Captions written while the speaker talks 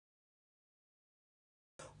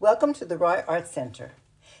Welcome to the Rye Art Center.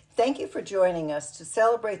 Thank you for joining us to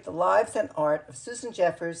celebrate the lives and art of Susan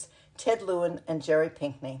Jeffers, Ted Lewin, and Jerry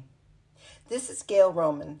Pinkney. This is Gail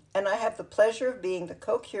Roman, and I have the pleasure of being the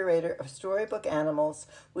co-curator of Storybook Animals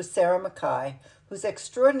with Sarah Mackay, whose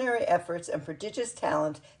extraordinary efforts and prodigious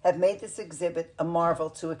talent have made this exhibit a marvel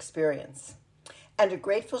to experience. And a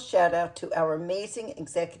grateful shout out to our amazing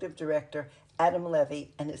executive director, Adam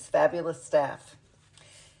Levy, and his fabulous staff.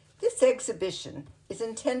 This exhibition is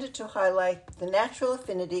intended to highlight the natural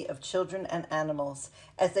affinity of children and animals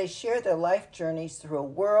as they share their life journeys through a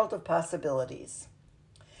world of possibilities.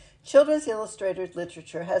 Children's illustrated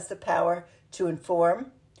literature has the power to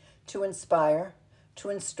inform, to inspire,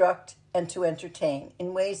 to instruct, and to entertain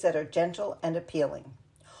in ways that are gentle and appealing.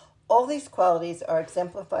 All these qualities are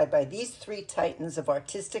exemplified by these three titans of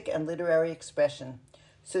artistic and literary expression,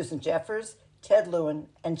 Susan Jeffers, Ted Lewin,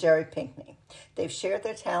 and Jerry Pinkney. They've shared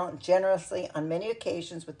their talent generously on many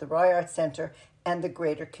occasions with the Rye Art Center and the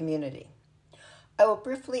greater community. I will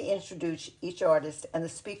briefly introduce each artist and the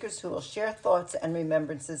speakers who will share thoughts and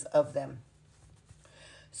remembrances of them.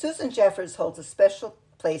 Susan Jeffers holds a special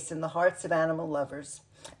place in the hearts of animal lovers,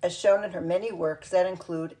 as shown in her many works that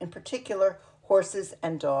include, in particular, horses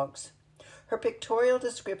and dogs. Her pictorial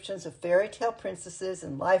descriptions of fairy tale princesses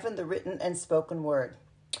enliven the written and spoken word.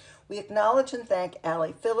 We acknowledge and thank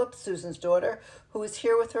Allie Phillips, Susan's daughter, who is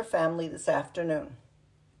here with her family this afternoon.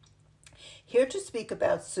 Here to speak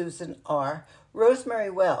about Susan are Rosemary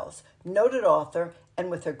Wells, noted author, and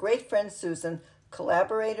with her great friend Susan,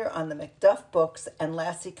 collaborator on the Macduff books and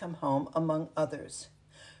Lassie Come Home, among others.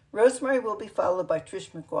 Rosemary will be followed by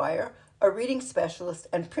Trish McGuire, a reading specialist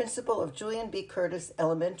and principal of Julian B. Curtis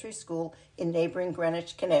Elementary School in neighboring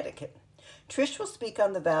Greenwich, Connecticut. Trish will speak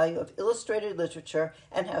on the value of illustrated literature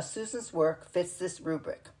and how Susan's work fits this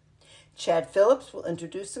rubric. Chad Phillips will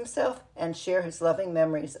introduce himself and share his loving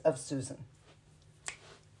memories of Susan.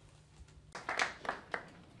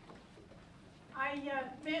 I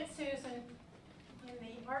met Susan in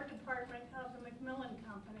the art department of the Macmillan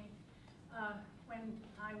Company when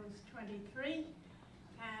I was 23,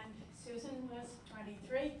 and Susan was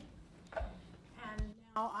 23, and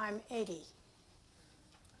now I'm 80.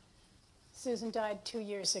 Susan died 2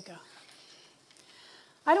 years ago.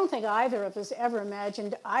 I don't think either of us ever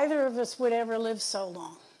imagined either of us would ever live so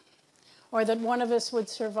long, or that one of us would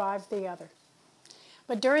survive the other.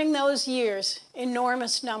 But during those years,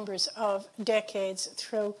 enormous numbers of decades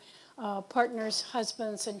through partners,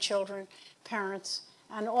 husbands and children, parents,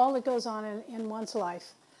 and all that goes on in one's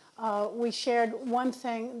life, we shared one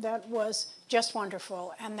thing that was just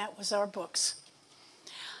wonderful, and that was our books.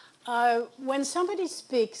 When somebody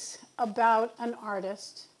speaks about an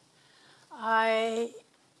artist, if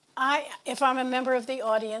I'm a member of the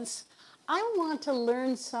audience, I want to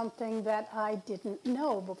learn something that I didn't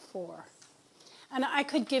know before. And I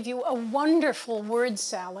could give you a wonderful word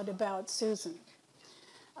salad about Susan.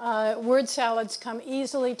 Word salads come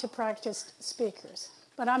easily to practiced speakers,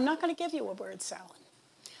 but I'm not going to give you a word salad.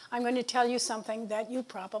 I'm going to tell you something that you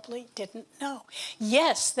probably didn't know.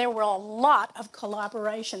 Yes, there were a lot of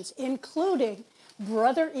collaborations, including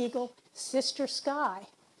Brother Eagle, Sister Sky,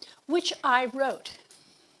 which I wrote,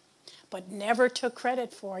 but never took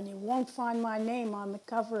credit for, and you won't find my name on the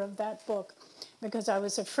cover of that book, because I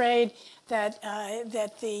was afraid that,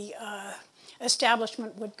 the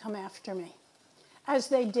establishment would come after me, as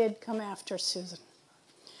they did come after Susan.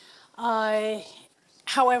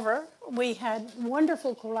 However, we had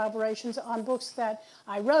wonderful collaborations on books that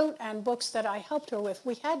I wrote and books that I helped her with.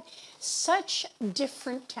 We had such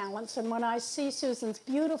different talents, and when I see Susan's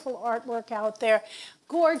beautiful artwork out there,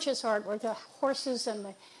 gorgeous artwork, the horses and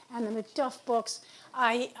the Macduff books,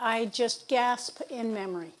 I just gasp in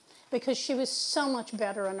memory, because she was so much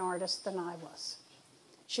better an artist than I was.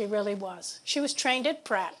 She really was. She was trained at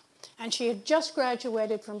Pratt, and she had just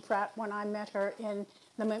graduated from Pratt when I met her in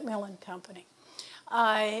the Macmillan Company.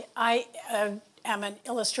 I am an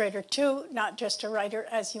illustrator too, not just a writer,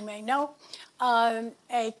 as you may know, a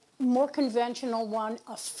more conventional one,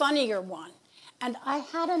 a funnier one. And I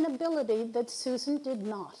had an ability that Susan did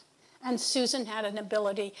not. And Susan had an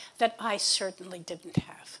ability that I certainly didn't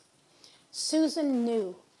have. Susan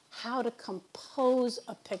knew how to compose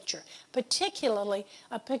a picture, particularly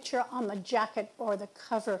a picture on the jacket or the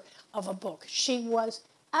cover of a book. She was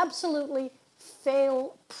absolutely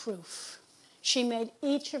fail-proof. She made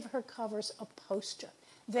each of her covers a poster.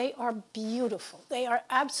 They are beautiful. They are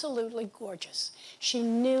absolutely gorgeous. She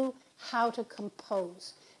knew how to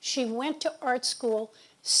compose. She went to art school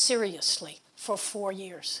seriously for 4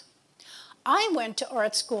 years. I went to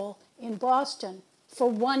art school in Boston for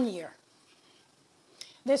 1 year.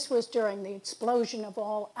 This was during the explosion of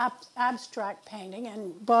all abstract painting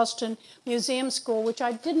and Boston Museum School, which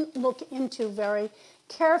I didn't look into very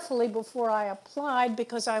carefully before I applied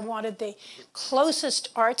because I wanted the closest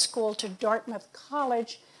art school to Dartmouth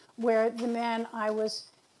College, where the man I was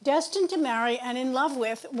destined to marry and in love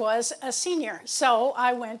with was a senior. So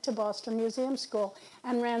I went to Boston Museum School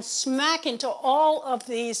and ran smack into all of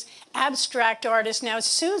these abstract artists. Now,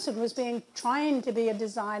 Susan was trying to be a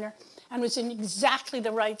designer and was in exactly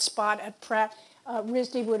the right spot at Pratt.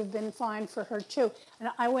 RISD would have been fine for her too. And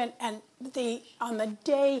I went, and on the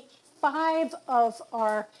day 5 of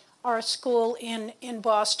our school in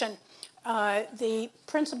Boston, the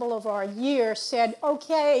principal of our year said,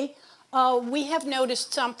 okay, we have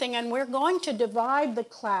noticed something and we're going to divide the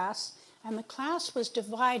class. And the class was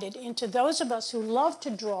divided into those of us who loved to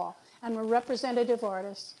draw and were representative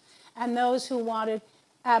artists and those who wanted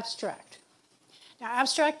abstract. Now,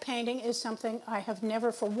 abstract painting is something I have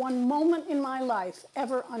never for one moment in my life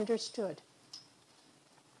ever understood.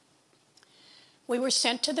 We were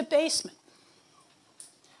sent to the basement,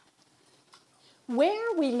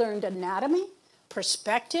 where we learned anatomy,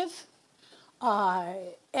 perspective,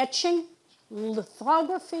 etching,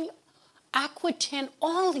 lithography, aquatint,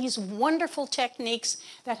 all these wonderful techniques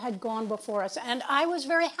that had gone before us. And I was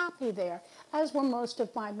very happy there, as were most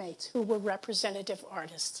of my mates who were representative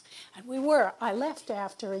artists. And we were. I left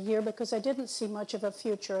after a year because I didn't see much of a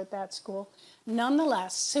future at that school.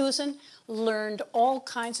 Nonetheless, Susan learned all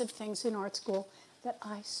kinds of things in art school that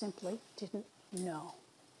I simply didn't know.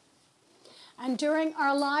 And during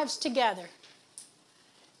our lives together,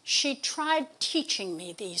 she tried teaching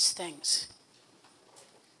me these things.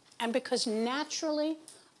 And because naturally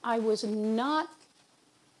I was not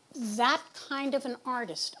that kind of an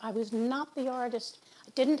artist, I was not the artist,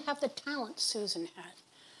 I didn't have the talent Susan had,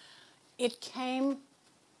 it came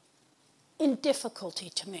in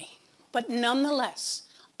difficulty to me. But nonetheless,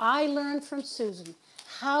 I learned from Susan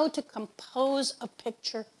how to compose a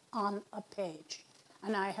picture on a page.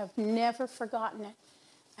 And I have never forgotten it.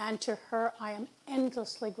 And to her, I am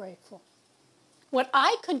endlessly grateful. What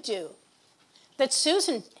I could do that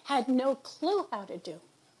Susan had no clue how to do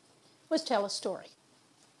was tell a story.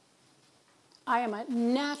 I am a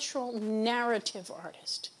natural narrative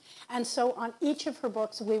artist. And so on each of her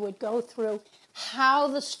books, we would go through how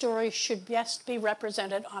the story should best be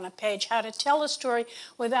represented on a page, how to tell a story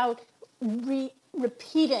without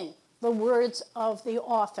repeating the words of the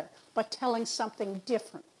author, but telling something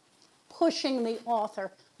different, pushing the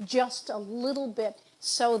author just a little bit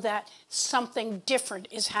so that something different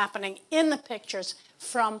is happening in the pictures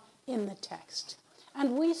from in the text.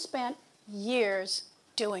 And we spent years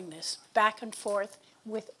doing this, back and forth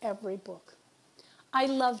with every book. I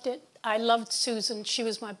loved it. I loved Susan. She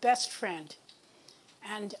was my best friend.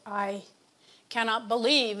 And I cannot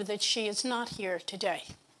believe that she is not here today.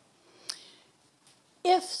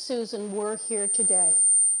 If Susan were here today,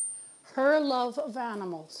 her love of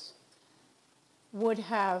animals would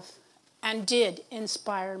have and did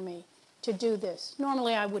inspire me to do this.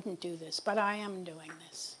 Normally I wouldn't do this, but I am doing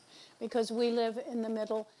this because we live in the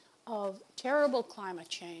middle of terrible climate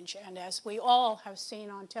change, and as we all have seen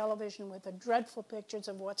on television with the dreadful pictures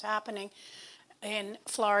of what's happening in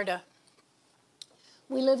Florida,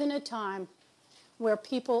 we live in a time where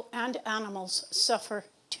people and animals suffer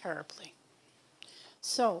terribly.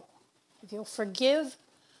 So, if you'll forgive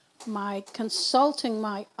my consulting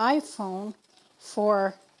my iPhone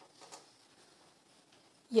for,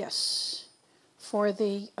 yes, for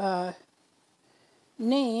the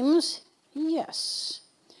names, yes.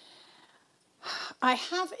 I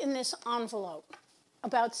have in this envelope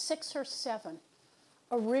about 6 or 7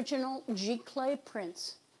 original G. Clay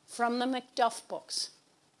prints from the Macduff books.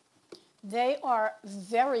 They are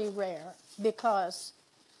very rare because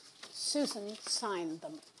Susan signed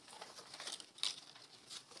them.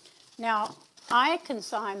 Now, I can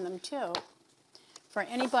sign them too for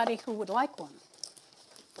anybody who would like one.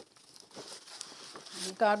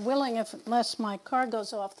 And God willing, unless my car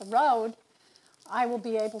goes off the road, I will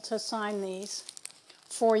be able to sign these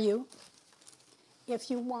for you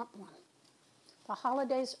if you want one. The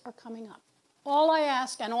holidays are coming up. All I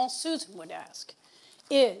ask, and all Susan would ask,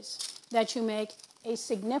 is that you make a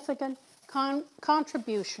significant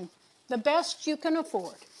contribution, the best you can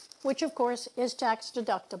afford, which of course is tax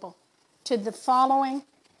deductible, to the following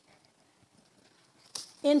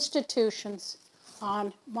institutions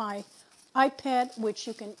on my iPad, which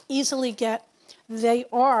you can easily get. They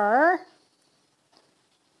are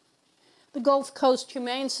the Gulf Coast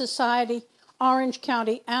Humane Society, Orange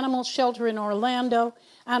County Animal Shelter in Orlando,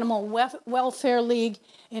 Animal Welfare League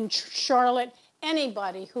in Charlotte,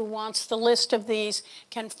 anybody who wants the list of these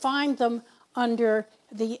can find them under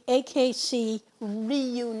the AKC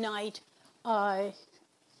Reunite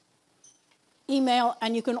email.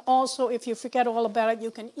 And you can also, if you forget all about it,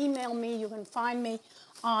 you can email me. You can find me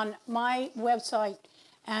on my website,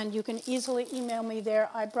 and you can easily email me there.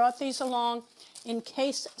 I brought these along in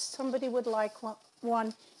case somebody would like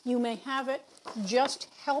one. You may have it. Just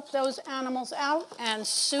help those animals out, and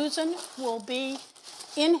Susan will be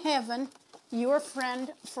in heaven, your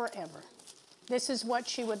friend forever. This is what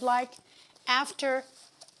she would like. After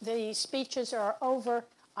the speeches are over,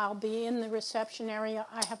 I'll be in the reception area.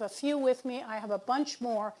 I have a few with me. I have a bunch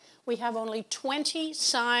more. We have only 20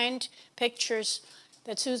 signed pictures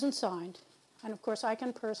that Susan signed. And of course, I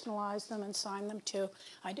can personalize them and sign them too.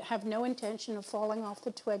 I have no intention of falling off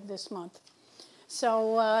the twig this month.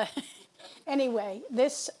 So anyway,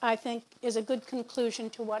 this, I think, is a good conclusion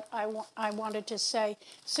to what I wanted to say.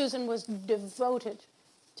 Susan was devoted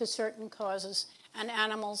to certain causes, and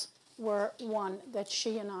animals were one that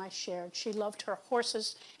she and I shared. She loved her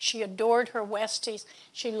horses. She adored her Westies.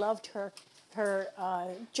 She loved her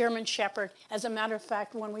German Shepherd. As a matter of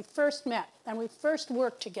fact, when we first met and we first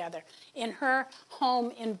worked together in her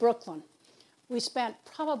home in Brooklyn, we spent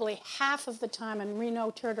probably half of the time, and Reno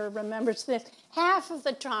Turner remembers this, half of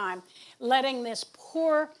the time letting this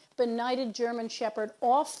poor benighted German Shepherd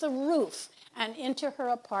off the roof and into her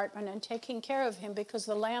apartment and taking care of him, because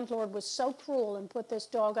the landlord was so cruel and put this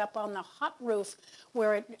dog up on the hot roof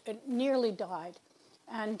where it nearly died.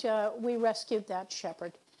 And we rescued that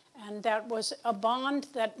shepherd. And that was a bond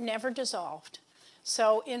that never dissolved.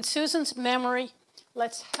 So in Susan's memory,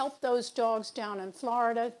 let's help those dogs down in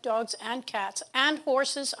Florida, dogs and cats and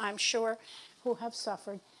horses, I'm sure, who have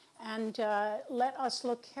suffered. And let us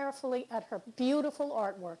look carefully at her beautiful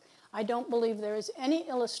artwork. I don't believe there is any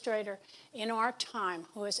illustrator in our time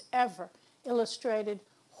who has ever illustrated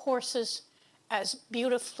horses as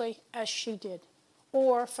beautifully as she did,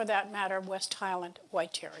 or for that matter, West Highland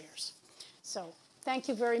White Terriers. So thank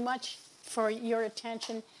you very much for your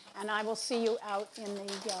attention, and I will see you out in the ring.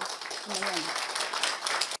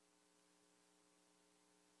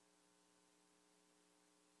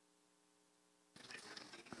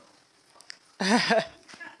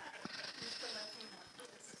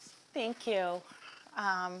 Thank you.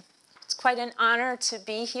 It's quite an honor to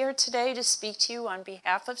be here today to speak to you on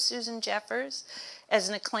behalf of Susan Jeffers as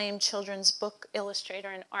an acclaimed children's book illustrator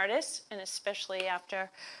and artist, and especially after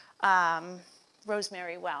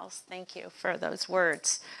Rosemary Wells. Thank you for those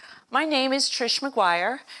words. My name is Trish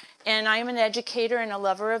McGuire, and I am an educator and a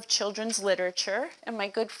lover of children's literature. And my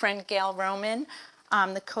good friend Gail Roman,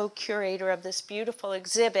 the co-curator of this beautiful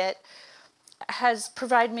exhibit, has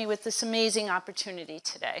provided me with this amazing opportunity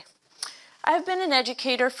today. I have been an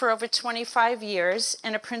educator for over 25 years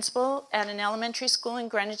and a principal at an elementary school in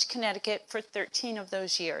Greenwich, Connecticut for 13 of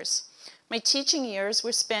those years. My teaching years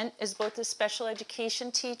were spent as both a special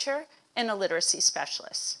education teacher and a literacy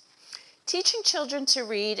specialist. Teaching children to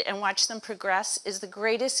read and watch them progress is the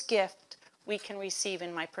greatest gift we can receive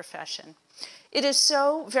in my profession. It is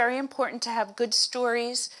so very important to have good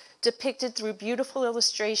stories depicted through beautiful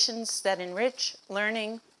illustrations that enrich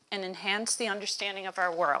learning and enhance the understanding of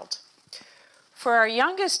our world. For our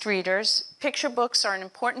youngest readers, picture books are an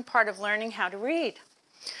important part of learning how to read.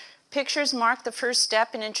 Pictures mark the first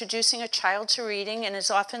step in introducing a child to reading and is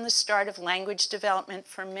often the start of language development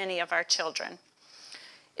for many of our children.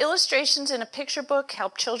 Illustrations in a picture book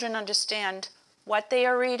help children understand what they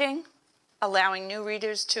are reading, allowing new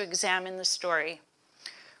readers to examine the story.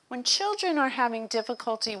 When children are having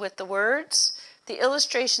difficulty with the words, the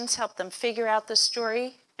illustrations help them figure out the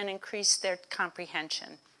story and increase their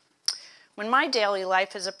comprehension. When my daily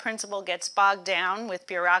life as a principal gets bogged down with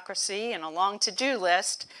bureaucracy and a long to-do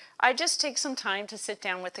list, I just take some time to sit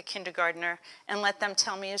down with a kindergartner and let them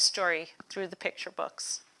tell me a story through the picture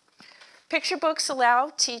books. Picture books allow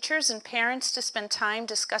teachers and parents to spend time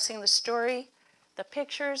discussing the story, the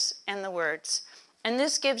pictures, and the words. And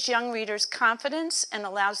this gives young readers confidence and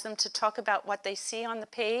allows them to talk about what they see on the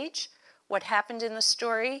page, what happened in the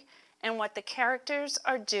story, and what the characters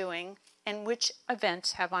are doing and which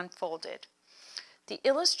events have unfolded. The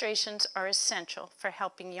illustrations are essential for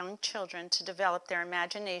helping young children to develop their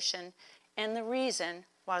imagination and the reason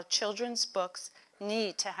why children's books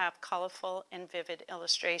need to have colorful and vivid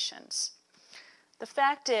illustrations. The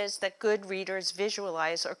fact is that good readers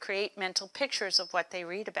visualize or create mental pictures of what they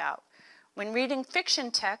read about. When reading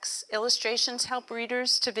fiction texts, illustrations help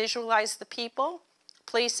readers to visualize the people,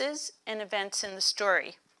 places, and events in the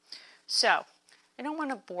story. So, I don't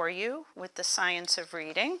want to bore you with the science of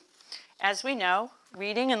reading. As we know,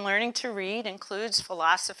 Reading and learning to read includes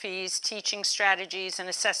philosophies, teaching strategies, and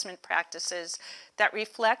assessment practices that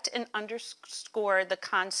reflect and underscore the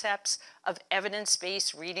concepts of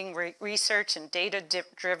evidence-based reading research and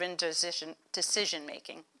data-driven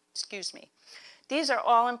decision-making. Excuse me. These are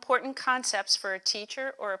all important concepts for a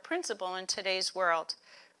teacher or a principal in today's world,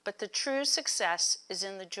 but the true success is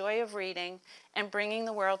in the joy of reading and bringing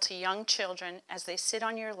the world to young children as they sit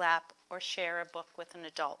on your lap or share a book with an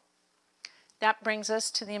adult. That brings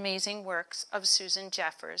us to the amazing works of Susan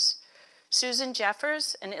Jeffers. Susan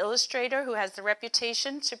Jeffers, an illustrator who has the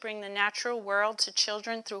reputation to bring the natural world to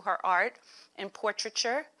children through her art and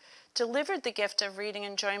portraiture, delivered the gift of reading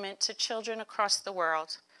enjoyment to children across the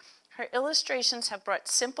world. Her illustrations have brought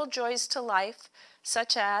simple joys to life,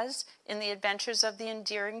 such as in The Adventures of the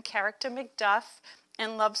Endearing Character Macduff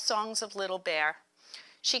and Love Songs of Little Bear.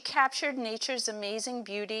 She captured nature's amazing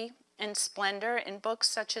beauty and splendor in books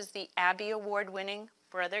such as the Abbey Award-winning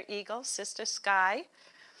Brother Eagle, Sister Sky.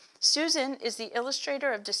 Susan is the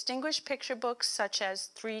illustrator of distinguished picture books such as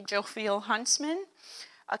Three Jovial Huntsmen,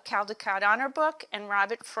 a Caldecott Honor Book, and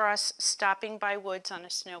Robert Frost's Stopping by Woods on a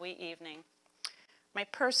Snowy Evening. My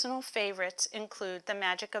personal favorites include The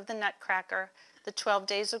Magic of the Nutcracker, The 12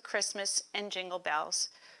 Days of Christmas, and Jingle Bells.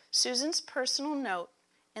 Susan's personal note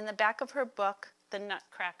in the back of her book, The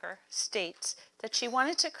Nutcracker, states that she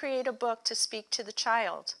wanted to create a book to speak to the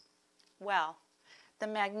child. Well, the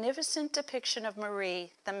magnificent depiction of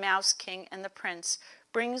Marie, the Mouse King, and the Prince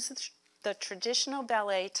brings the traditional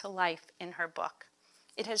ballet to life in her book.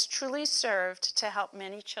 It has truly served to help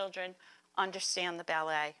many children understand the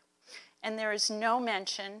ballet. And there is no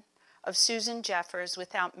mention of Susan Jeffers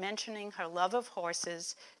without mentioning her love of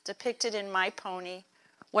horses, depicted in My Pony,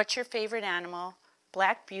 What's Your Favorite Animal,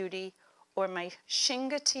 Black Beauty, or My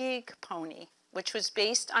Chincoteague Pony, which was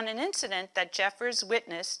based on an incident that Jeffers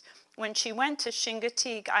witnessed when she went to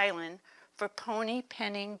Chincoteague Island for Pony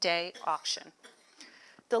Penning Day auction.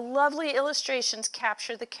 The lovely illustrations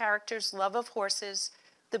capture the characters' love of horses,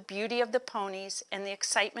 the beauty of the ponies, and the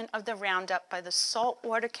excitement of the roundup by the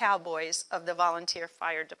saltwater cowboys of the volunteer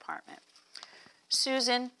fire department.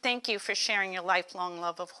 Susan, thank you for sharing your lifelong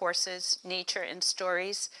love of horses, nature, and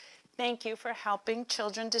stories. Thank you for helping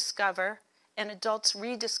children discover and adults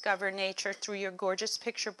rediscover nature through your gorgeous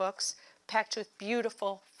picture books packed with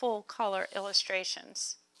beautiful, full-color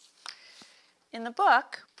illustrations. In the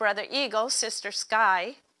book, Brother Eagle, Sister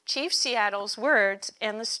Sky, Chief Seattle's words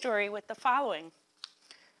end the story with the following.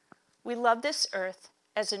 We love this earth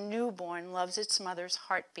as a newborn loves its mother's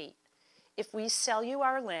heartbeat. If we sell you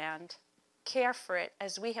our land, care for it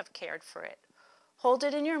as we have cared for it. Hold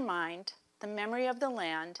it in your mind, the memory of the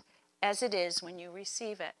land, as it is when you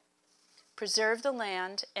receive it. Preserve the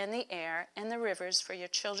land and the air and the rivers for your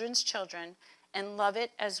children's children, and love it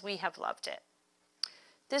as we have loved it.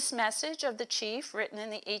 This message of the chief, written in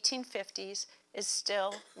the 1850s, is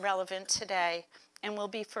still relevant today and will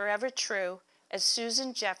be forever true, as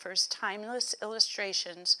Susan Jeffers' timeless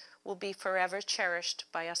illustrations will be forever cherished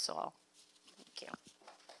by us all. Thank you.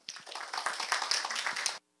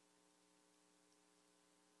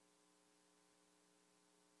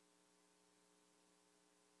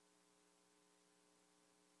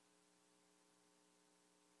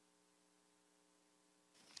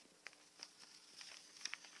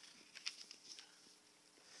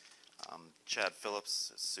 Chad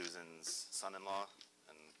Phillips is Susan's son-in-law,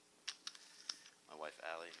 and my wife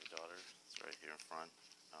Allie, her daughter, is right here in front.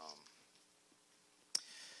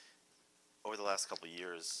 Over the last couple of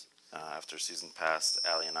years, after Susan passed,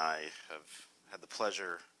 Allie and I have had the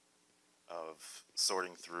pleasure of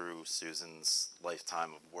sorting through Susan's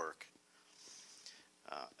lifetime of work.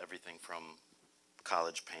 Everything from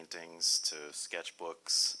college paintings to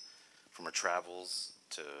sketchbooks, from her travels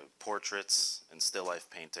to portraits and still life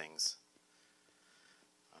paintings.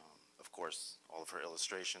 Of course, all of her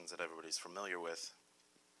illustrations that everybody's familiar with.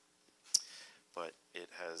 But it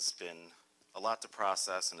has been a lot to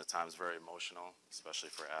process and at times very emotional, especially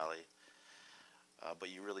for Allie. But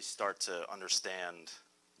you really start to understand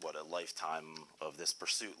what a lifetime of this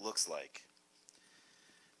pursuit looks like.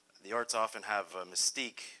 The arts often have a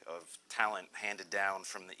mystique of talent handed down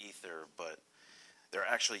from the ether, but there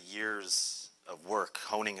are actually years of work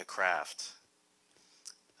honing a craft.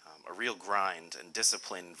 A real grind and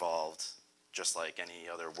discipline involved, just like any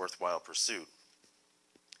other worthwhile pursuit.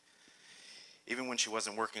 Even when she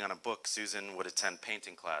wasn't working on a book, Susan would attend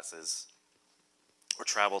painting classes or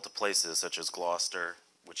travel to places such as Gloucester,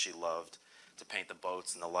 which she loved, to paint the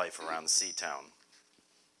boats and the life around the sea town.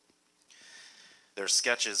 There are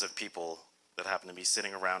sketches of people that happen to be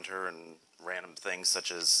sitting around her and random things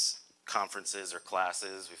such as conferences or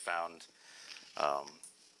classes. We found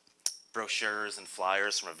brochures and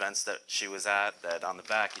flyers from events that she was at, that on the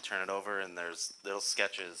back you turn it over and there's little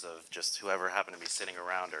sketches of just whoever happened to be sitting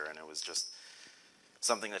around her, and it was just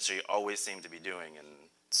something that she always seemed to be doing and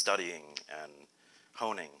studying and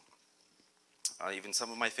honing. Even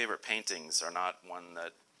some of my favorite paintings are not one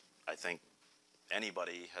that I think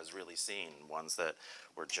anybody has really seen, ones that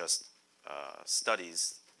were just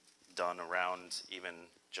studies done around, even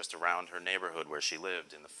just around her neighborhood where she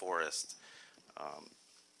lived in the forest,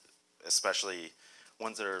 especially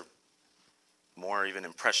ones that are more even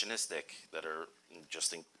impressionistic, that are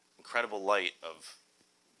just incredible light of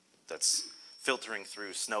that's filtering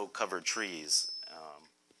through snow-covered trees.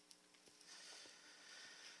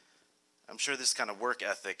 I'm sure this kind of work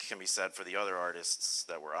ethic can be said for the other artists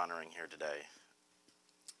that we're honoring here today.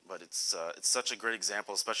 But it's such a great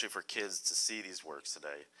example, especially for kids, to see these works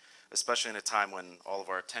today, especially in a time when all of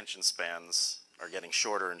our attention spans are getting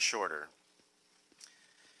shorter and shorter.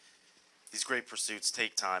 These great pursuits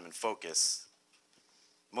take time and focus.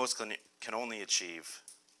 Most can only achieve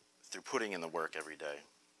through putting in the work every day.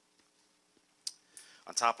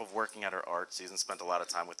 On top of working at her art, Susan spent a lot of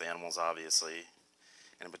time with animals, obviously,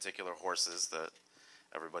 and in particular horses that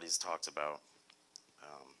everybody's talked about.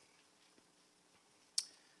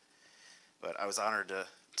 But I was honored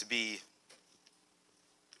to be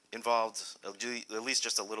involved at least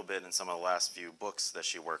just a little bit in some of the last few books that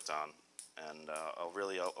she worked on. And I'll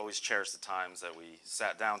always cherish the times that we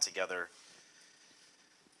sat down together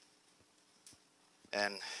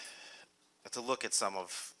and to look at some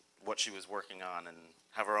of what she was working on and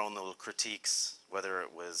have our own little critiques, whether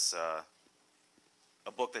it was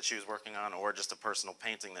a book that she was working on or just a personal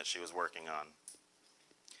painting that she was working on.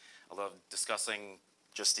 I love discussing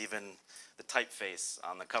just even the typeface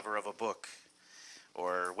on the cover of a book,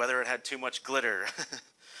 or whether it had too much glitter.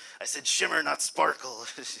 I said shimmer, not sparkle.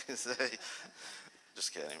 Just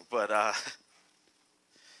kidding. But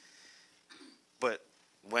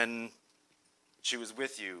when she was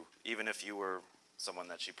with you, even if you were someone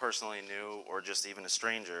that she personally knew or just even a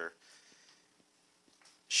stranger,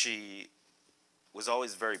 she was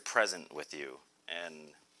always very present with you, and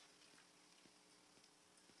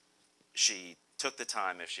she took the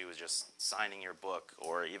time, if she was just signing your book,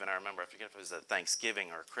 or even, I remember, I forget if it was at Thanksgiving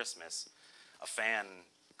or Christmas, a fan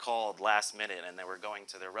called last minute and they were going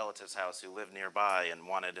to their relative's house who lived nearby and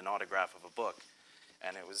wanted an autograph of a book.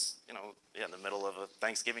 And it was, in the middle of a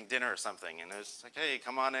Thanksgiving dinner or something, and it was like, hey,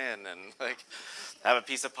 come on in and like have a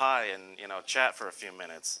piece of pie and chat for a few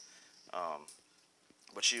minutes.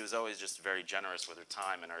 But she was always just very generous with her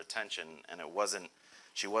time and her attention, and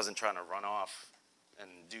she wasn't trying to run off and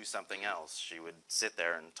do something else. She would sit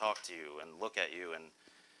there and talk to you and look at you and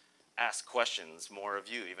ask questions more of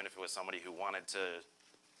you, even if it was somebody who wanted to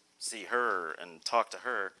see her and talk to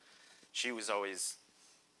her. She was always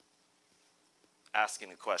asking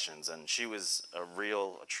the questions, and she was a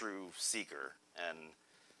true seeker, and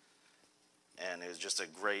it was just a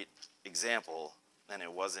great example, and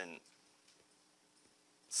it wasn't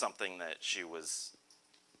something that she was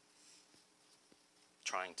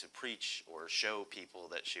trying to preach or show people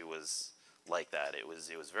that she was like that. It was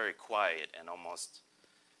very quiet, and almost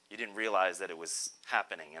you didn't realize that it was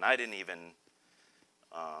happening. And I didn't even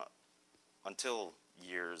until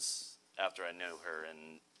years after I knew her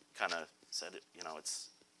and kind of said, it's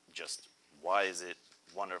just, why is it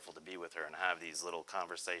wonderful to be with her and have these little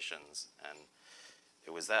conversations? And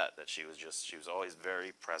it was that she was always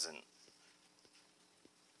very present.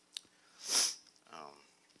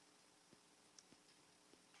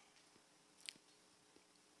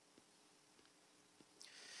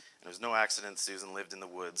 And it was no accident Susan lived in the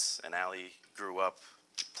woods and Allie grew up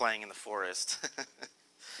playing in the forest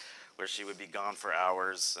where she would be gone for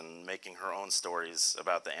hours and making her own stories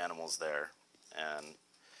about the animals there. And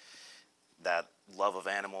that love of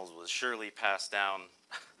animals was surely passed down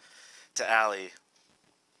to Allie,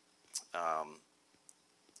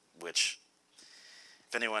 which,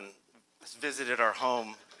 if anyone has visited our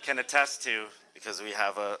home, can attest to, because we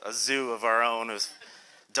have a zoo of our own with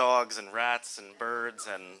dogs and rats and birds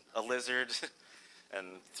and a lizard and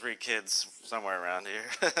 3 kids somewhere around here.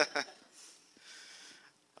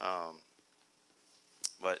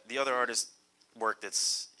 But the other artist work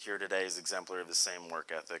that's here today is exemplary of the same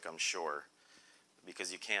work ethic, I'm sure,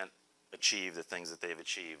 because you can't achieve the things that they've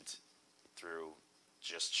achieved through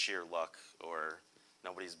just sheer luck, or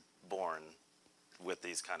nobody's born with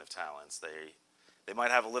these kind of talents. They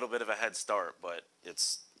might have a little bit of a head start, but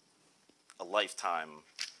it's a lifetime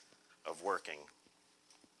of working.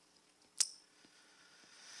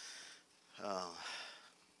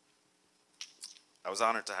 I was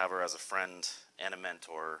honored to have her as a friend and a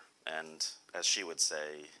mentor And as she would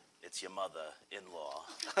say, it's your mother-in-law.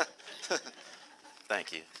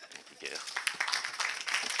 Thank you. Thank you, Gail.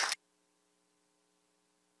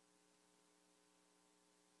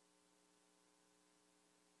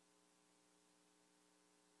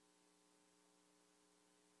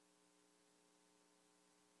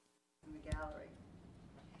 In the gallery.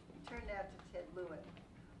 We turn now to Ted Lewin,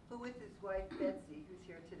 who with his wife Betsy, who's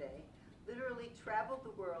here today, literally traveled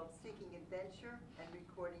the world seeking adventure and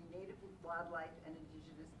recording native wildlife and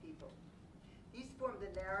indigenous people. These form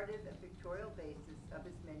the narrative and pictorial basis of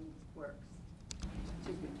his many works.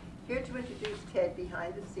 Here to introduce Ted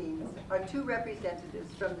behind the scenes are two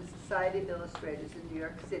representatives from the Society of Illustrators in New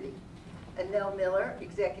York City, Annelle Miller,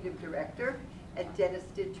 Executive Director, and Dennis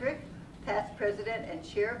Dittrich, past President and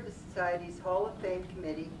Chair of the Society's Hall of Fame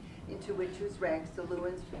Committee, into whose ranks the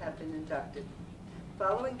Lewins have been inducted.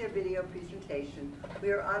 Following their video presentation, we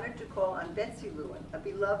are honored to call on Betsy Lewin, a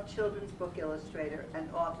beloved children's book illustrator and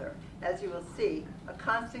author, as you will see, a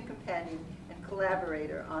constant companion and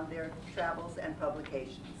collaborator on their travels and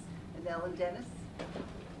publications. Annelle and Dennis?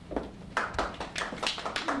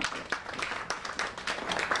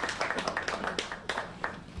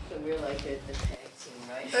 So we're like a tag team,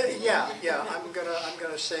 right? Yeah. I'm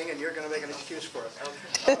gonna sing, and you're gonna make an excuse for it.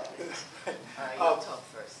 Okay. All right, you'll talk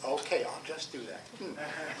first. Okay, I'll just do that.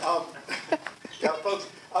 Yeah, folks.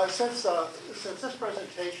 Since this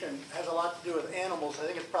presentation has a lot to do with animals, I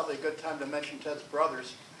think it's probably a good time to mention Ted's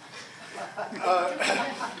brothers.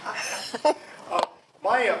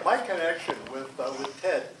 My connection with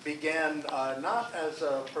Ted began not as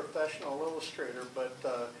a professional illustrator, but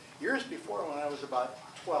years before, when I was about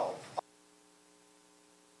 12.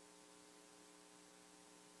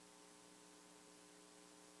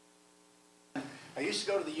 I used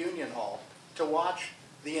to go to the Union Hall to watch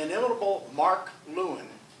the inimitable Mark Lewin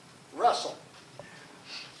wrestle.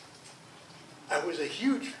 I was a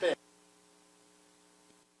huge fan.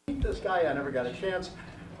 Meet this guy, I never got a chance.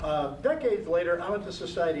 Decades later, I'm at the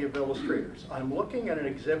Society of Illustrators. I'm looking at an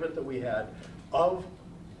exhibit that we had of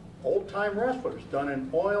old-time wrestlers done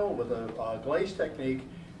in oil with a glaze technique,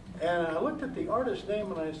 and I looked at the artist's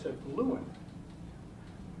name and I said, Lewin.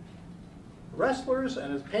 Wrestlers,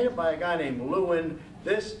 and it's painted by a guy named Lewin.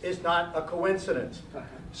 This is not a coincidence.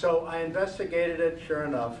 So I investigated it. Sure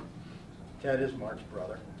enough, Ted is Mark's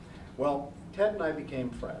brother. Well, Ted and I became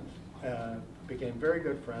friends, became very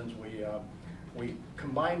good friends. We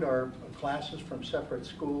combined our classes from separate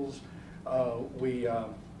schools. We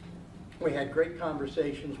had great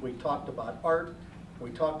conversations. We talked about art. We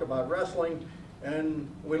talked about wrestling. And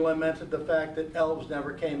we lamented the fact that elves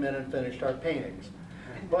never came in and finished our paintings.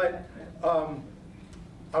 But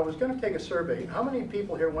I was going to take a survey. How many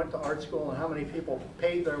people here went to art school and how many people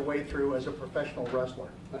paid their way through as a professional wrestler?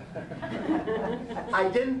 I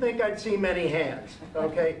didn't think I'd see many hands,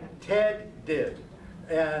 okay? Ted did.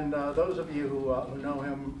 And those of you who know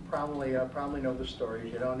him probably know the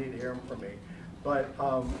stories. You don't need to hear them from me. But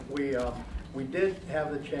we did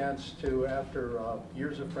have the chance to, after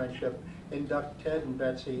years of friendship, induct Ted and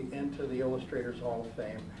Betsy into the Illustrators Hall of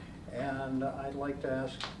Fame. And I'd like to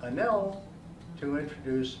ask Annelle to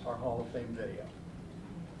introduce our Hall of Fame video.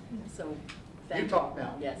 So, thank you. You talk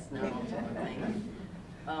now. Yes, now I'll talk. Thank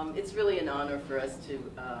you. It's really an honor for us to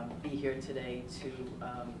be here today to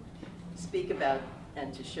speak about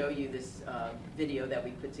and to show you this video that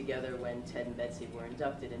we put together when Ted and Betsy were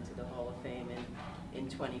inducted into the Hall of Fame in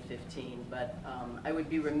 2015. But I would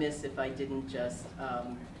be remiss if I didn't just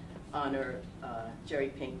honor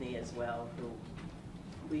Jerry Pinkney as well, who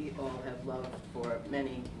we all have loved for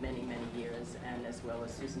many, many, many years, and as well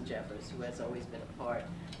as Susan Jeffers, who has always been a part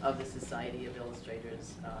of the Society of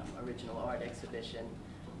Illustrators original art exhibition,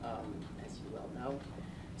 as you well know.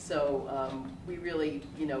 So we really,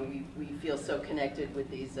 we feel so connected with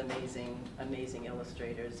these amazing, amazing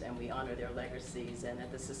illustrators, and we honor their legacies. And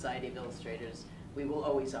at the Society of Illustrators, we will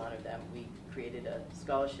always honor them. We created a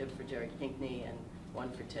scholarship for Jerry Pinkney and one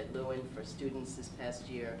for Ted Lewin for students this past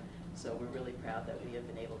year. So we're really proud that we have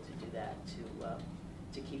been able to do that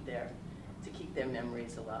to keep their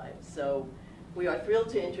memories alive. So we are thrilled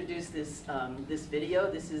to introduce this this video.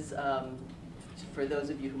 This is for those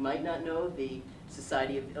of you who might not know, the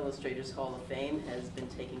Society of Illustrators Hall of Fame has been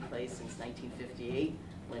taking place since 1958,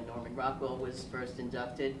 when Norman Rockwell was first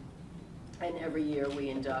inducted. And every year we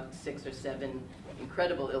induct 6 or 7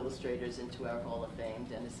 incredible illustrators into our Hall of Fame.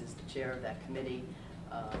 Dennis is the chair of that committee.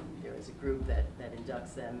 There is a group that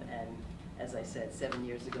inducts them, and as I said, 7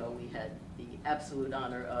 years ago we had the absolute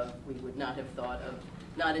honor of, we would not have thought of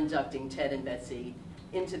not inducting Ted and Betsy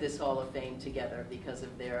into this Hall of Fame together because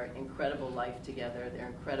of their incredible life together, their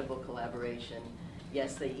incredible collaboration,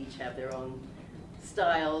 yes, they each have their own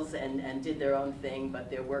styles and did their own thing, but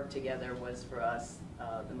their work together was, for us,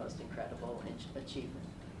 the most incredible achievement.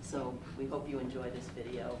 So we hope you enjoy this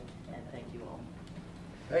video, and thank you all.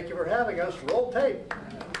 Thank you for having us. Roll tape.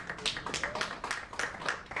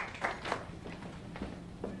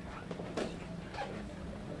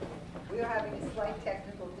 We are having a slight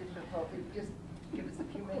technical difficulty. Just give us a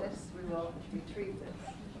few minutes. We will retrieve this.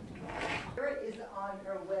 Sarah is on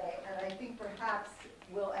her way, and I think perhaps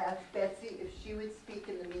we'll ask Betsy if she would speak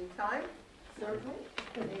in the meantime. Certainly.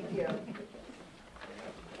 Thank you.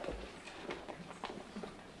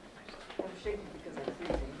 I'm shaking because I'm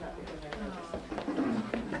freezing, not because I'm nervous.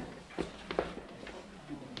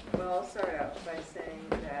 Well, I'll start out by saying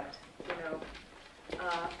that,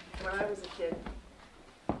 when I was a kid,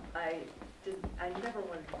 I never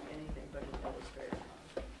wanted to be anything but an illustrator.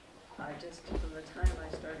 From the time I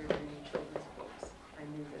started reading children's books, I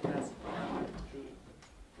knew that that's what I wanted to be.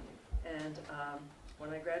 And when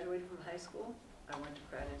I graduated from high school, I went to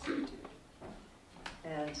Pratt Institute.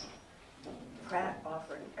 And Pratt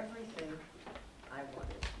offered everything I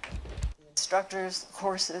wanted. The instructors,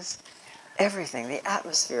 courses, everything. The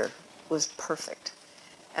atmosphere was perfect.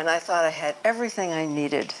 And I thought I had everything I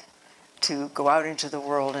needed to go out into the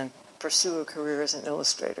world and pursue a career as an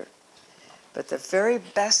illustrator. But the very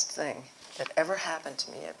best thing that ever happened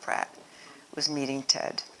to me at Pratt was meeting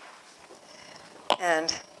Ted.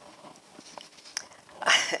 And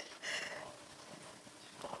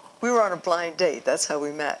we were on a blind date. That's how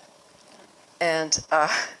we met. And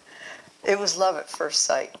it was love at first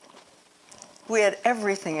sight. We had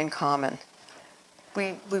everything in common.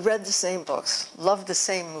 We read the same books, loved the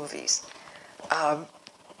same movies, loved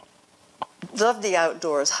the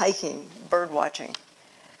outdoors, hiking, bird watching.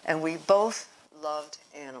 And we both loved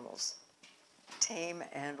animals, tame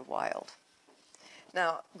and wild.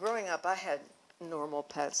 Now, growing up, I had normal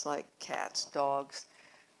pets like cats, dogs,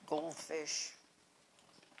 goldfish,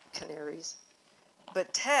 canaries.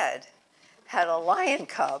 But Ted had a lion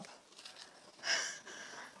cub,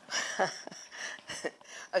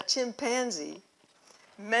 a chimpanzee,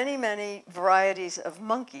 many, many varieties of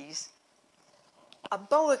monkeys, a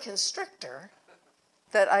boa constrictor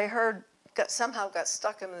that I heard somehow got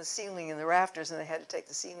stuck in the ceiling in the rafters, and they had to take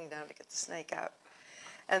the ceiling down to get the snake out.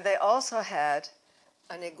 And they also had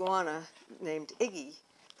an iguana named Iggy,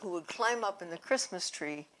 who would climb up in the Christmas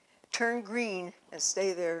tree, turn green, and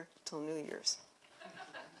stay there till New Year's.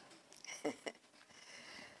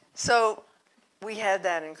 So we had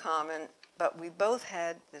that in common, but we both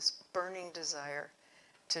had this burning desire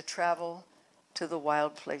to travel to the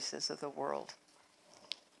wild places of the world,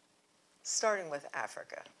 starting with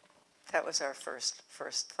Africa. That was our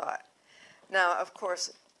first thought. Now, of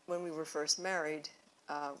course, when we were first married,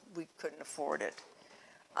 we couldn't afford it.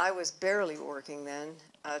 I was barely working then.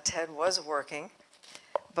 Ted was working,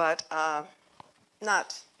 but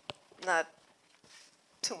not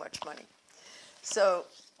too much money. So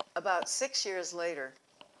about 6 years later,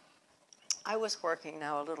 I was working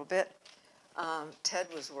now a little bit. Ted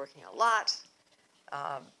was working a lot,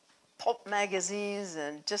 pulp magazines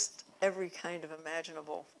and just every kind of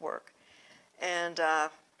imaginable work. And I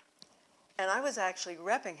was actually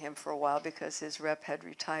repping him for a while because his rep had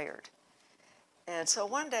retired. And so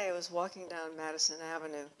one day I was walking down Madison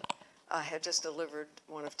Avenue. I had just delivered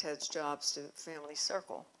one of Ted's jobs to Family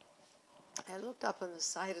Circle. I looked up on the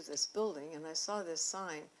side of this building and I saw this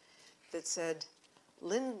sign that said,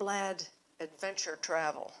 Lindblad Adventure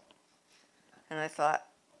Travel. And I thought,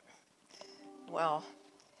 well,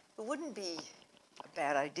 it wouldn't be a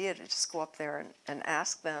bad idea to just go up there and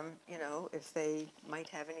ask them, if they might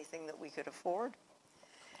have anything that we could afford.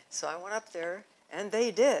 So I went up there, and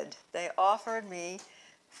they did. They offered me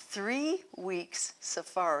 3 weeks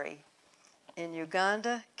safari in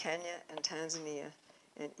Uganda, Kenya, and Tanzania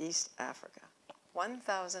in East Africa.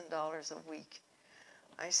 $1,000 a week.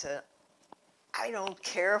 I said, I don't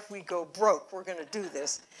care if we go broke, we're going to do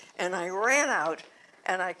this. And I ran out,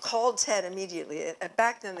 and I called Ted immediately.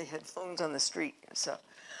 Back then, they had phones on the street. So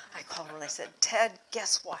I called him, and I said, Ted,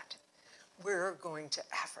 guess what? We're going to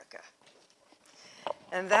Africa.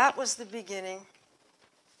 And that was the beginning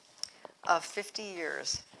of 50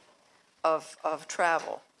 years of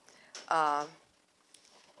travel.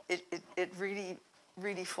 It really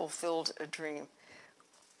fulfilled a dream.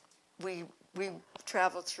 We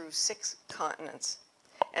traveled through 6 continents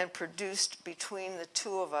and produced between the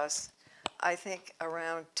two of us, I think,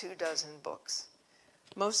 around 24 books.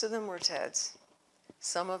 Most of them were Ted's.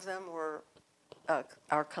 Some of them were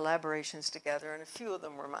our collaborations together, and a few of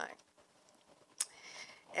them were mine.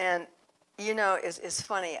 And, it's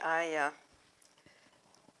funny.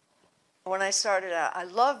 when I started out, I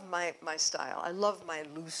loved my style. I loved my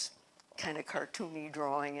loose, kind of cartoony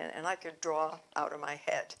drawing, and I could draw out of my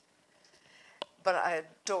head. But I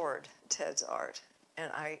adored Ted's art,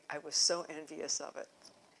 and I was so envious of it.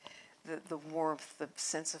 The warmth, the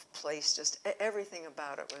sense of place, just everything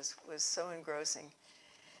about it was so engrossing.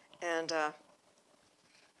 And,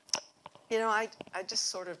 you know, I just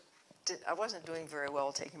sort of I wasn't doing very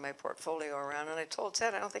well taking my portfolio around, and I told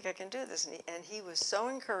Ted, I don't think I can do this. And he was so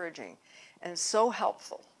encouraging and so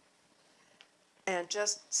helpful. And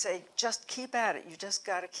just keep at it. You just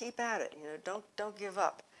got to keep at it. You know, don't give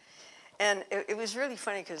up. And it was really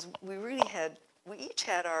funny because we each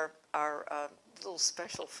had our little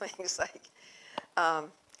special things. Like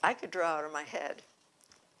I could draw out of my head,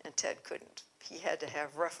 and Ted couldn't. He had to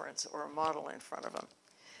have reference or a model in front of him.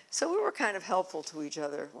 So we were kind of helpful to each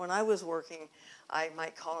other. When I was working, I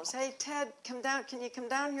might call him and say, hey, Ted, come down. Can you come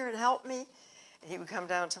down here and help me? And he would come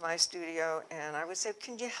down to my studio, and I would say,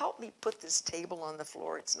 can you help me put this table on the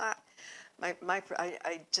floor? It's not,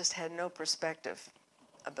 I just had no perspective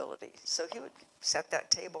ability. So he would set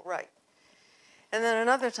that table right. And then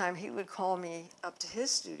another time, he would call me up to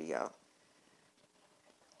his studio,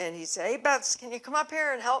 and he'd say, hey, Bets, can you come up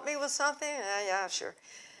here and help me with something? Yeah, sure.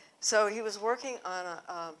 So he was working on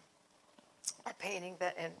a painting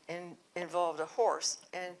that involved a horse,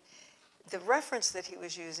 and the reference that he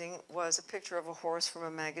was using was a picture of a horse from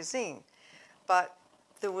a magazine. But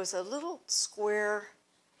there was a little square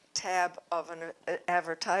tab of an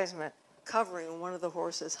advertisement covering one of the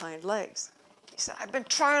horse's hind legs. He said, I've been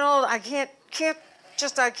trying all, I can't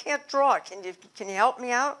draw it. Can you help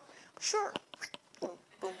me out? Sure. Boom,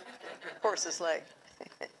 boom, horse's leg.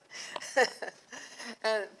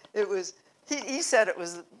 And it was, he said it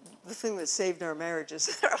was the thing that saved our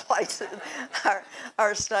marriages. Our lives,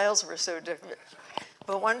 our styles were so different.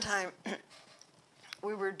 But one time,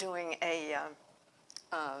 we were doing a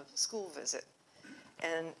school visit.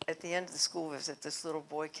 And at the end of the school visit, this little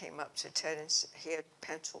boy came up to Ted, and he had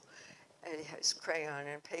pencil, and he had his crayon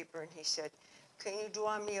and paper, and he said, can you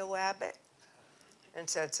draw me a rabbit? And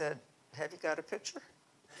Ted said, have you got a picture?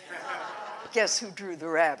 Guess who drew the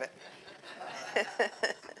rabbit?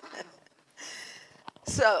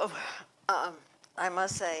 So, I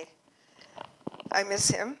must say, I miss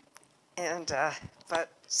him, and but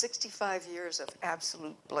 65 years of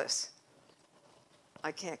absolute bliss.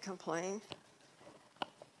 I can't complain,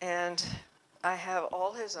 and I have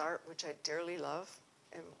all his art, which I dearly love,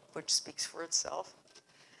 and which speaks for itself.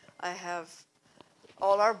 I have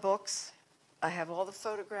all our books, I have all the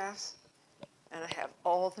photographs, and I have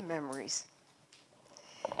all the memories.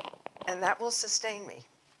 And that will sustain me.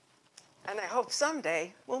 And I hope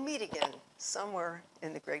someday we'll meet again somewhere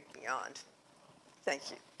in the great beyond.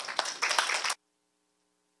 Thank you.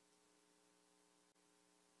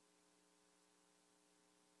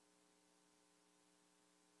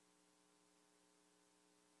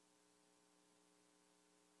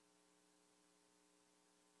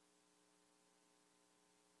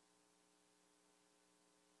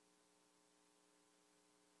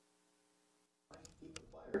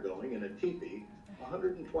 Going in a teepee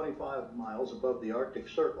 125 miles above the Arctic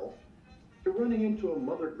Circle, to running into a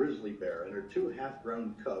mother grizzly bear and her 2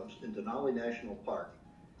 half-grown cubs in Denali National Park.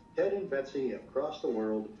 Ted and Betsy have crossed the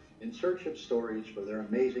world in search of stories for their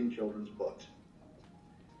amazing children's books.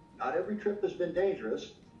 Not every trip has been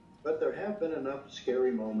dangerous, but there have been enough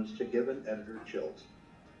scary moments to give an editor chills.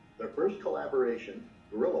 Their first collaboration,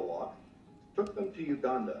 Gorilla Walk, took them to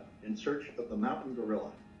Uganda in search of the mountain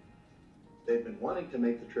gorilla. They'd been wanting to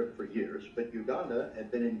make the trip for years, but Uganda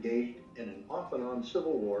had been engaged in an off-and-on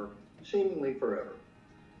civil war seemingly forever.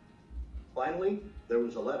 Finally, there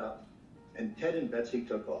was a let-up, and Ted and Betsy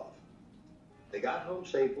took off. They got home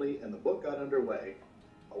safely, and the book got underway.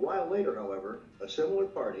 A while later, however, a similar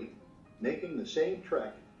party, making the same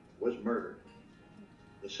trek, was murdered.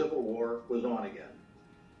 The Civil War was on again.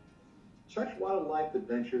 Such wildlife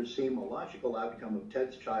adventures seem a logical outcome of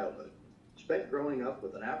Ted's childhood, spent growing up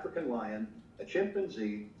with an African lion, a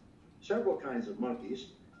chimpanzee, several kinds of monkeys,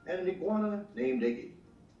 and an iguana named Iggy.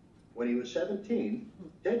 When he was 17,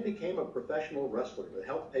 Ted became a professional wrestler to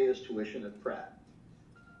help pay his tuition at Pratt.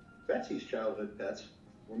 Betsy's childhood pets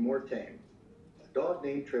were more tame, a dog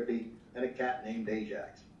named Trippy and a cat named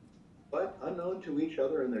Ajax. But unknown to each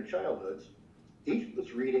other in their childhoods, each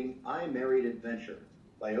was reading I Married Adventure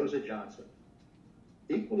by Oza Johnson.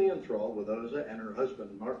 Equally enthralled with Oza and her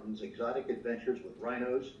husband Martin's exotic adventures with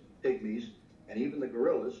rhinos, pygmies, and even the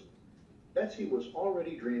gorillas, Betsy was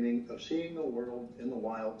already dreaming of seeing the world in the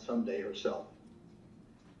wild someday herself.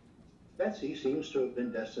 Betsy seems to have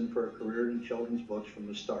been destined for a career in children's books from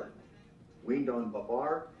the start. Weaned on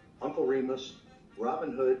Babar, Uncle Remus,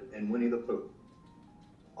 Robin Hood, and Winnie the Pooh.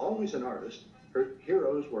 Always an artist, her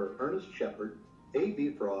heroes were Ernest Shepard,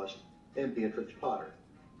 A.B. Frost, and Beatrix Potter.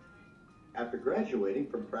 After graduating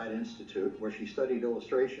from Pratt Institute, where she studied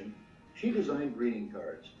illustration, she designed greeting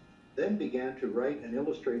cards, then began to write and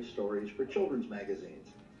illustrate stories for children's magazines.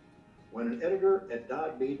 When an editor at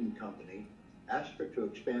Dodd Mead and Company asked her to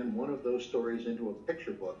expand one of those stories into a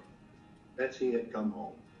picture book, Betsy had come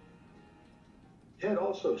home. Ted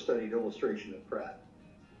also studied illustration at Pratt,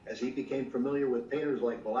 as he became familiar with painters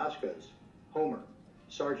like Velázquez, Homer,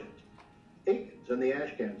 Sargent, Aikens, and the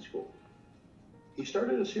Ashcan School. He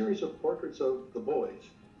started a series of portraits of the boys,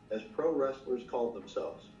 as pro wrestlers called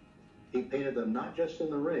themselves. He painted them not just in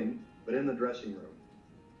the ring, but in the dressing room.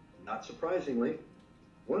 Not surprisingly,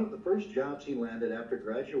 one of the first jobs he landed after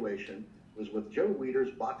graduation was with Joe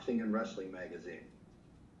Weider's Boxing and Wrestling magazine.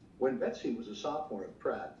 When Betsy was a sophomore at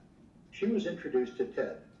Pratt, she was introduced to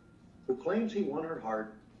Ted, who claims he won her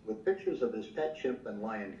heart with pictures of his pet chimp and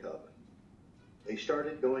lion cub. They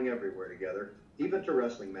started going everywhere together, even to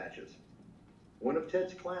wrestling matches. One of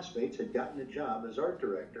Ted's classmates had gotten a job as art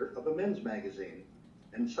director of a men's magazine,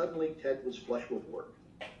 and suddenly Ted was flush with work.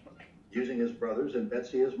 Using his brothers and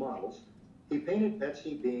Betsy as models, he painted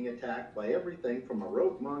Betsy being attacked by everything from a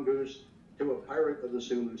rogue mongoose to a pirate of the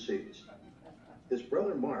Sulu Seas. His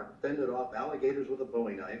brother Mark fended off alligators with a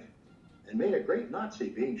bowie knife and made a great Nazi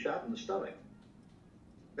being shot in the stomach.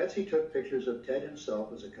 Betsy took pictures of Ted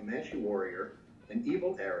himself as a Comanche warrior, an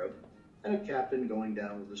evil Arab, and a captain going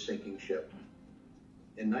down with a sinking ship.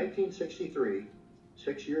 In 1963,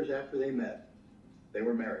 6 years after they met, they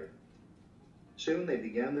were married. Soon they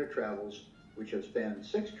began their travels, which have spanned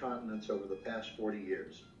 6 continents over the past 40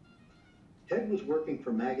 years. Ted was working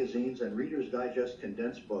for magazines and Reader's Digest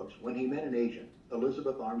condensed books when he met an agent,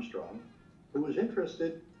 Elizabeth Armstrong, who was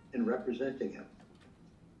interested in representing him.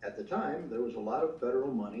 At the time, there was a lot of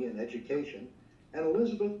federal money in education, and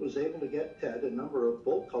Elizabeth was able to get Ted a number of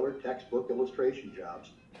full-color textbook illustration jobs,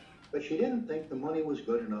 but she didn't think the money was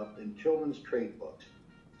good enough in children's trade books,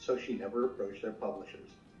 so she never approached their publishers.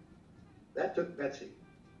 That took Betsy,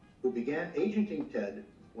 who began agenting Ted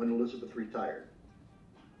when Elizabeth retired.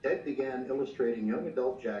 Ted began illustrating young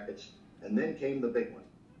adult jackets, and then came the big one,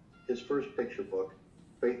 his first picture book,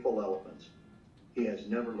 Faithful Elephants. He has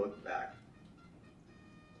never looked back.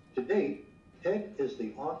 To date, Ted is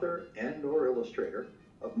the author and/or illustrator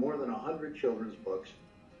of more than 100 children's books,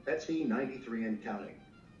 Betsy 93 and counting.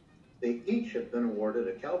 They each have been awarded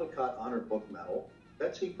a Caldecott Honor Book Medal,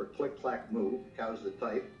 Betsy for Click Clack Moo, Cows the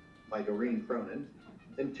Type, by Doreen Cronin,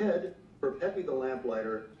 and Ted for Peppy the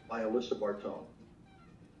Lamplighter by Alyssa Bartone.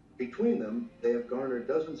 Between them, they have garnered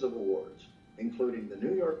dozens of awards, including the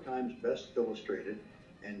New York Times Best Illustrated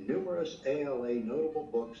and numerous ALA notable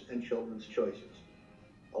books and children's choices,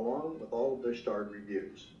 along with all of their starred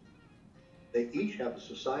reviews. They each have a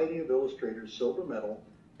Society of Illustrators Silver Medal,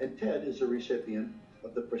 and Ted is a recipient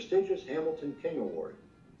of the prestigious Hamilton King Award.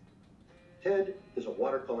 Ted is a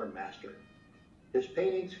watercolor master. His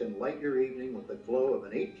paintings can light your evening with the glow of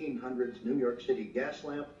an 1800s New York City gas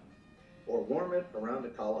lamp or warm it around a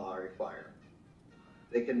Kalahari fire.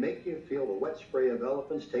 They can make you feel the wet spray of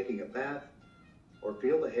elephants taking a bath or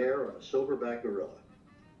feel the hair on a silverback gorilla.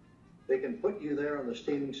 They can put you there on the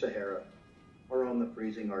steaming Sahara or on the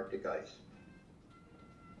freezing Arctic ice.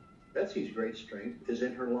 Betsy's great strength is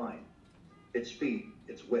in her line, its speed,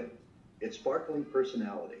 its wit, its sparkling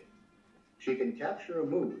personality. She can capture a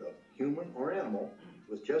mood of human or animal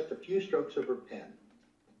with just a few strokes of her pen.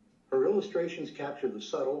 Her illustrations capture the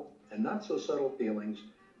subtle and not so subtle feelings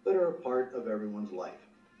that are a part of everyone's life.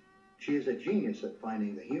 She is a genius at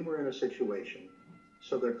finding the humor in a situation,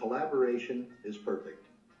 so their collaboration is perfect.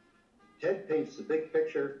 Ted paints the big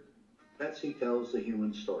picture, Betsy tells the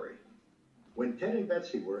human story. When Ted and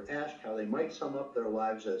Betsy were asked how they might sum up their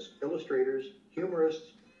lives as illustrators,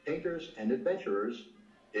 humorists, painters, and adventurers,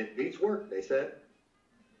 it beats work, they said.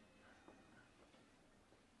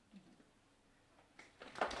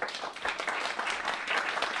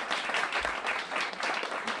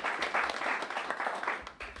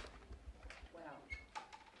 Wow.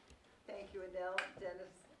 Thank you, Adele,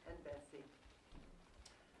 Dennis, and Betsy.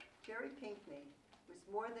 Jerry Pinkney was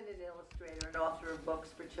more than an illustrator and author of books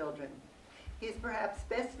for children. He is perhaps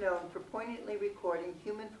best known for poignantly recording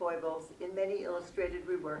human foibles in many illustrated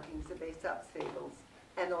reworkings of Aesop's fables,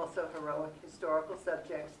 and also heroic historical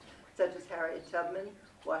subjects such as Harriet Tubman,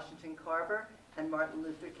 Washington Carver, and Martin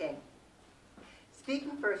Luther King.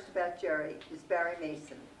 Speaking first about Jerry is Barry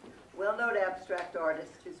Mason, well-known abstract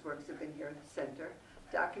artist whose works have been here at the center,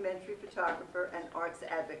 documentary photographer, and arts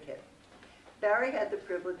advocate. Barry had the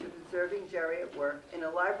privilege of observing Jerry at work in a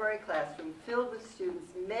library classroom filled with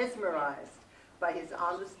students mesmerized by his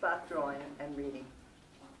on-the-spot drawing and reading.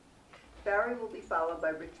 Barry will be followed by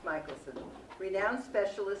Rich Michelson, renowned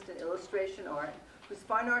specialist in illustration art, whose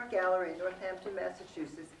Fine Art Gallery in Northampton,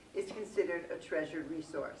 Massachusetts is considered a treasured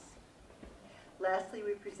resource. Lastly,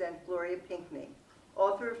 we present Gloria Pinckney,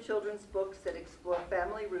 author of children's books that explore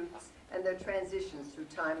family roots and their transitions through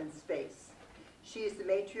time and space. She is the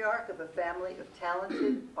matriarch of a family of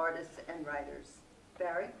talented artists and writers.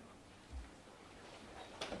 Barry?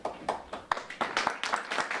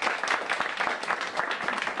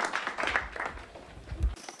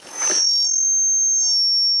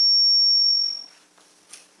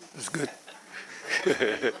 It's good.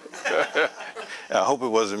 I hope it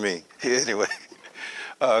wasn't me. Anyway,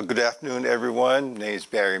 good afternoon, everyone. My name is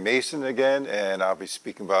Barry Mason again, and I'll be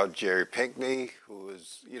speaking about Jerry Pinckney, who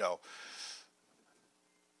is,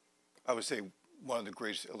 I would say one of the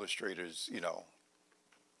greatest illustrators,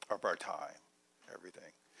 of our time,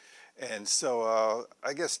 everything. And so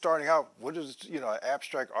I guess starting out, what does, an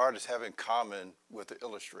abstract artist have in common with an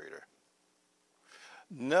illustrator?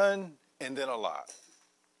 None, and then a lot.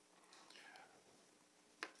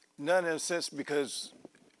 None in a sense because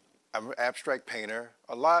I'm an abstract painter,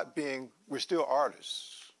 a lot being we're still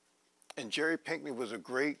artists. And Jerry Pinckney was a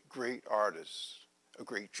great, great artist, a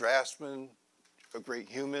great draftsman, a great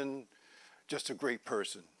human, just a great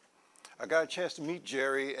person. I got a chance to meet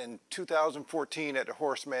Jerry in 2014 at the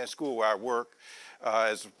Horseman School where I work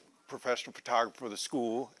as a professional photographer for the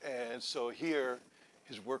school. And so here,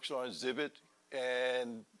 his work's on exhibit.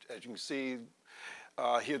 And as you can see,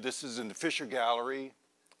 here this is in the Fisher Gallery.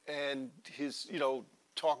 And he's,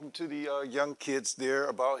 talking to the young kids there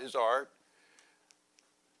about his art.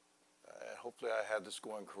 Hopefully I have this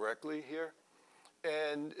going correctly here.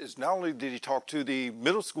 And it's not only did he talk to the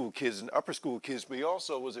middle school kids and upper school kids, but he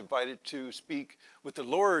also was invited to speak with the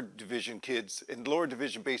lower division kids. And the lower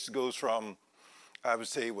division basically goes from, I would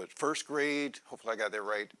say, first grade, hopefully I got that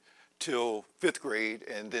right, till 5th grade.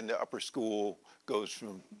 And then the upper school goes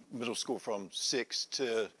from middle school from 6th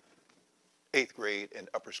to 8th grade and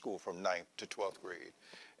upper school from 9th to 12th grade.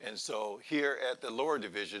 And so here at the lower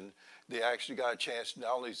division, they actually got a chance to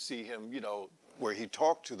not only see him, where he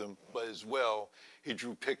talked to them, but as well, he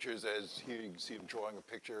drew pictures as here you can see him drawing a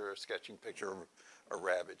picture or sketching a picture of a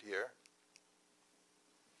rabbit here.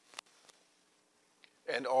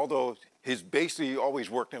 And although he's basically always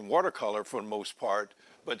worked in watercolor for the most part,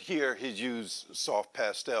 but here he's used soft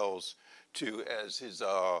pastels as his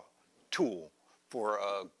tool for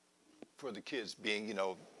the kids being,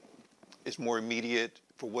 it's more immediate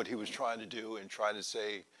for what he was trying to do and trying to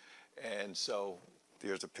say. And so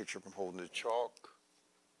there's a picture of him holding the chalk.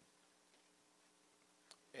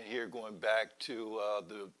 And here going back to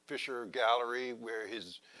the Fisher Gallery where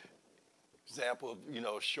his example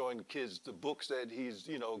of, showing the kids the books that he's,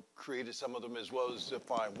 created, some of them as well as the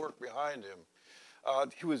fine work behind him.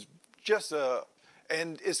 He was just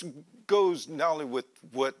and it goes not only with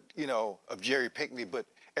what, of Jerry Pinckney, but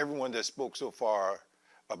everyone that spoke so far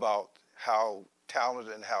about how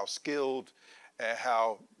talented and how skilled and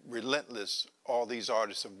how relentless all these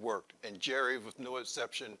artists have worked. And Jerry, with no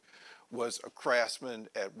exception, was a craftsman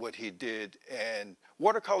at what he did. And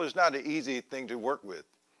watercolor is not an easy thing to work with.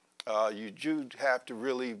 You do have to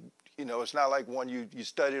really, it's not like one you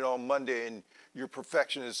studied on Monday and you're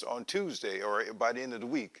perfectionist on Tuesday or by the end of the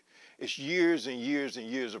week. It's years and years and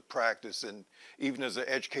years of practice. And even as an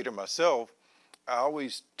educator myself, I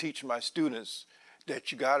always teach my students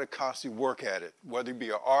that you got to constantly work at it, whether you be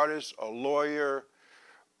an artist, a lawyer,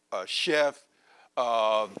 a chef,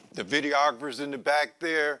 the videographers in the back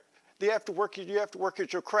there. You have to work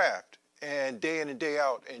at your craft, and day in and day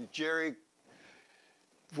out. And Jerry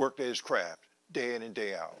worked at his craft day in and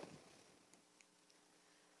day out.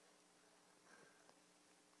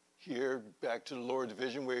 Here, back to the lower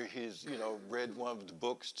division where he's, read one of the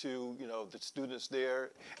books to, the students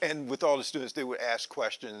there. And with all the students, they would ask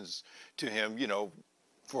questions to him,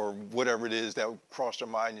 for whatever it is that would cross their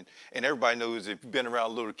mind. And everybody knows if you've been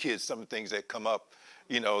around little kids, some of the things that come up,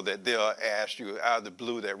 that they'll ask you out of the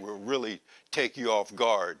blue that will really take you off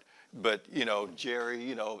guard. But,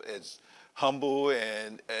 Jerry, as humble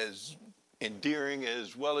and as endearing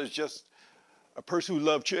as well as just a person who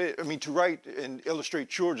loved, to write and illustrate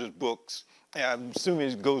children's books, and I'm assuming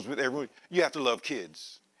it goes with everyone, you have to love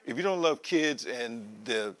kids. If you don't love kids and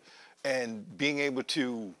being able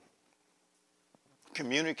to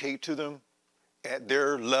communicate to them at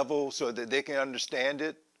their level so that they can understand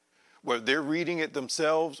it, whether they're reading it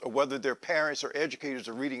themselves or whether their parents or educators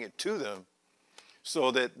are reading it to them,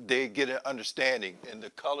 so that they get an understanding, and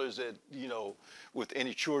the colors that, with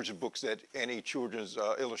any children's books that any children's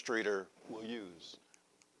illustrator will use.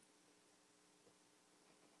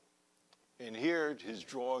 And here he's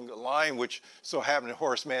drawing a lion, which so happened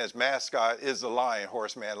Horseman's mascot is the lion,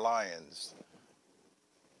 Horseman Lions.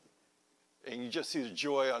 And you just see the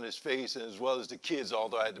joy on his face, and as well as the kids,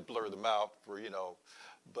 although I had to blur them out for,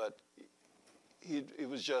 but it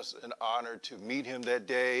was just an honor to meet him that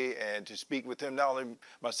day and to speak with him. Not only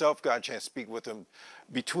myself got a chance to speak with him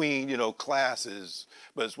between, classes,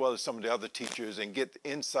 but as well as some of the other teachers and get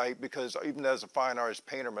insight, because even as a fine artist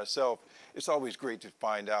painter myself, it's always great to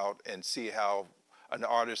find out and see how an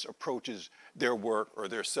artist approaches their work or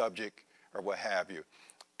their subject or what have you.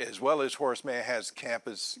 As well as Horseman has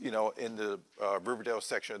campus, in the Riverdale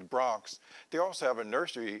section of the Bronx, they also have a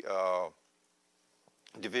nursery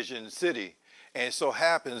division in the city. And it so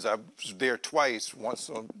happens I was there twice, once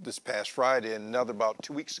on this past Friday and another about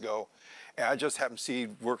 2 weeks ago, and I just happened to see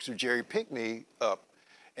works of Jerry Pinkney up.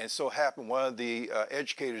 And so happened one of the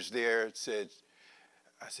educators there said,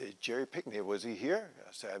 I said, Jerry Pinkney, was he here?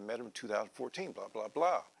 I said, I met him in 2014, blah, blah,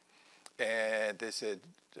 blah. And they said,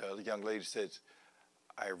 the young lady said,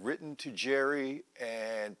 I written to Jerry,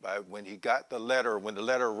 and when he got the letter, when the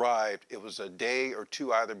letter arrived, it was a day or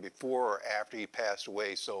two either before or after he passed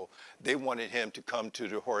away. So they wanted him to come to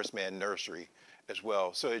the Horseman nursery as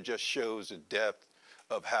well. So it just shows the depth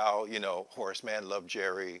of how, Horseman loved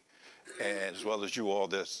Jerry, and as well as you all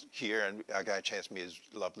this here. And I got a chance to meet his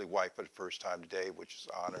lovely wife for the first time today, which is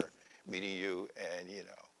an honor meeting you. And,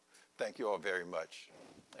 thank you all very much.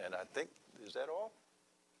 And I think, is that all?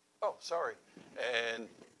 Oh, sorry. And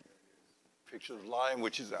picture of the lion,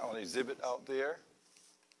 which is on exhibit out there.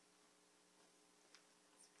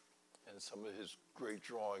 And some of his great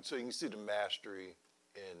drawings. So you can see the mastery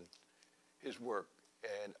in his work.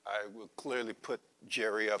 And I will clearly put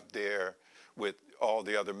Jerry up there with all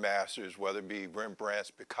the other masters, whether it be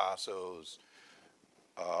Rembrandt's, Picasso's,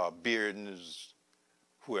 Bearden's,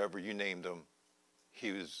 whoever you named them,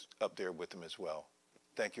 he was up there with them as well.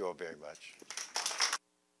 Thank you all very much.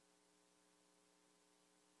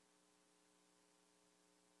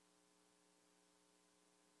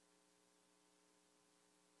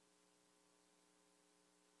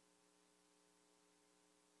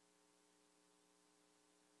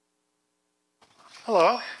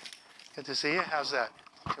 Hello, good to see you. How's that?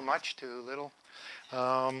 Too much? Too little?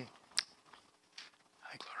 Hi,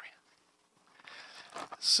 Gloria.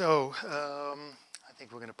 So, I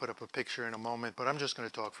think we're going to put up a picture in a moment, but I'm just going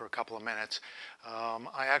to talk for a couple of minutes.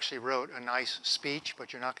 I actually wrote a nice speech,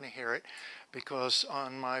 but you're not going to hear it, because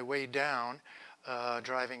on my way down,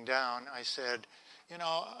 driving down, I said,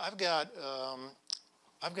 I've got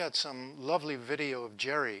some lovely video of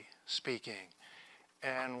Jerry speaking.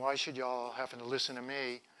 And why should y'all happen to listen to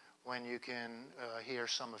me when you can hear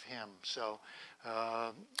some of him? So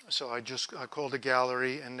I called the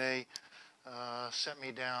gallery, and they sent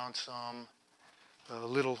me down some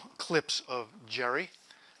little clips of Jerry.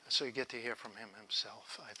 So you get to hear from him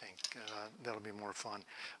himself. I think that'll be more fun.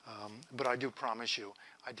 But I do promise you,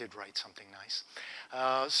 I did write something nice.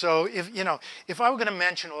 So if I were going to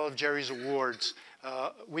mention all of Jerry's awards,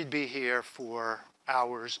 we'd be here for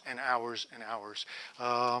hours and hours and hours.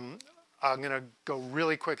 I'm going to go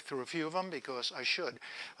really quick through a few of them because I should.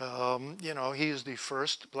 He is the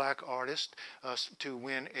first black artist to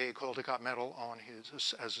win a Caldecott Medal on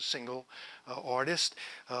as a single artist.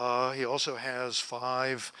 He also has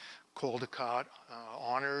 5 Caldecott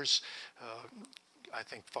honors. I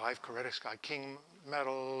think 5 Coretta Scott King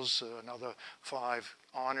medals, another 5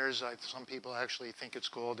 honors. Some people actually think it's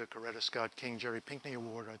called the Coretta Scott King Jerry Pinkney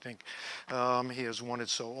Award. I think he has won it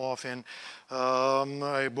so often.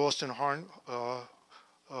 A Boston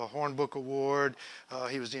Hornbook Award.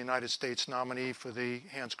 He was the United States nominee for the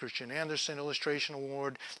Hans Christian Andersen Illustration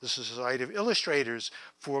Award. The Society of Illustrators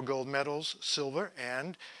 4 gold medals, silver,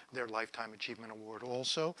 and their Lifetime Achievement Award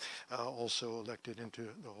also. Also elected into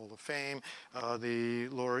the Hall of Fame. The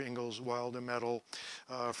Laura Ingalls Wilder Medal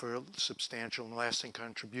for substantial and lasting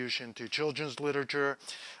contribution to children's literature.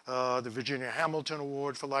 The Virginia Hamilton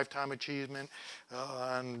Award for Lifetime Achievement.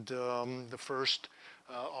 And the first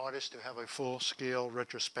artist to have a full-scale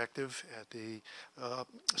retrospective at the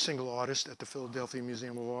single artist at the Philadelphia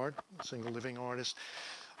Museum of Art, single living artist.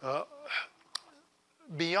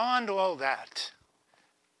 Beyond all that,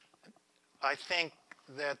 I think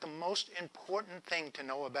that the most important thing to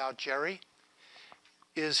know about Jerry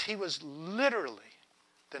is he was literally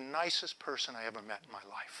the nicest person I ever met in my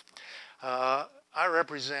life. I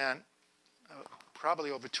represent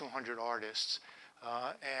probably over 200 artists,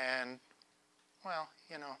 and well,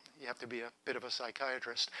 you know, you have to be a bit of a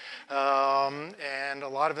psychiatrist. And a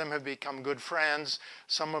lot of them have become good friends.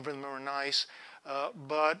 Some of them are nice.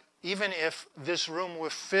 But even if this room were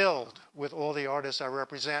filled with all the artists I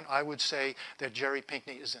represent, I would say that Jerry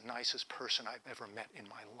Pinkney is the nicest person I've ever met in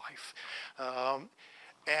my life.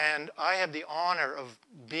 And I have the honor of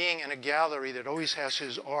being in a gallery that always has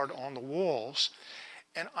his art on the walls.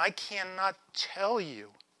 And I cannot tell you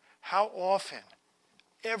how often,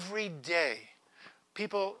 every day,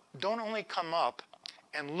 people don't only come up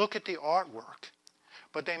and look at the artwork,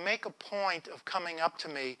 but they make a point of coming up to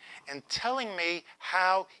me and telling me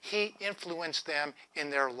how he influenced them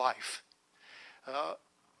in their life.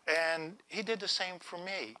 And he did the same for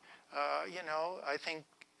me. You know, I think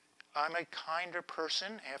I'm a kinder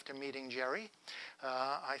person after meeting Jerry.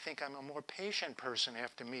 I think I'm a more patient person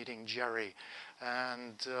after meeting Jerry.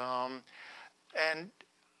 And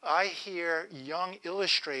I hear young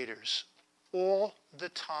illustrators all the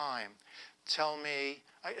time tell me,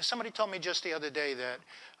 somebody told me just the other day that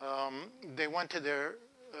they went to their,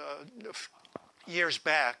 years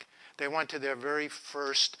back, they went to their very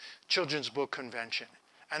first children's book convention.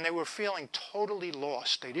 And they were feeling totally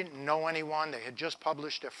lost. They didn't know anyone. They had just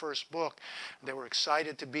published their first book. They were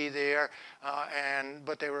excited to be there,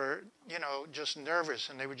 but they were, you know, just nervous.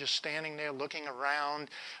 And they were just standing there looking around,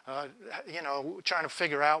 you know, trying to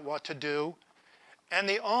figure out what to do. And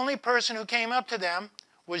the only person who came up to them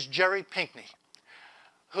was Jerry Pinkney,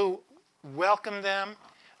 who welcomed them,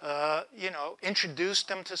 you know, introduced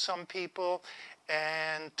them to some people,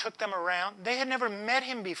 and took them around. They had never met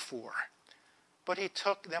him before, but he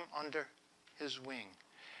took them under his wing.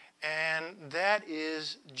 And that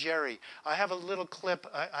is Jerry. I have a little clip.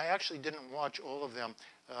 I actually didn't watch all of them.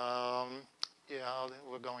 Yeah,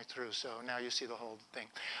 we're going through, so now you see the whole thing.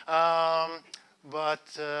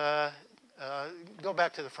 Go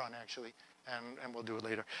back to the front, actually, and we'll do it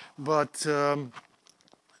later. But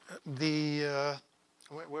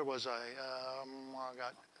where was I? I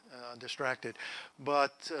got distracted.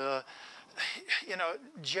 But, you know,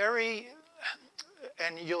 Jerry,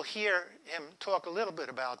 and you'll hear him talk a little bit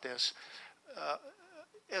about this,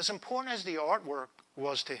 as important as the artwork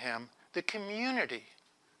was to him, the community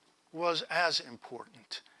was as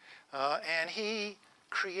important. And he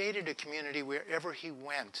created a community wherever he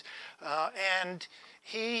went. And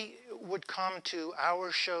he would come to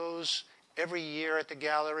our shows every year at the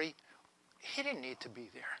gallery. He didn't need to be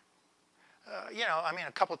there. You know, I mean,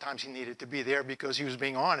 a couple of times he needed to be there because he was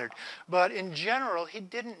being honored. But in general, he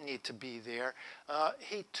didn't need to be there.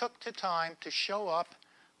 He took the time to show up,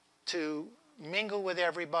 to mingle with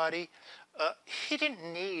everybody. He didn't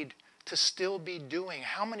need to still be doing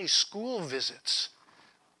how many school visits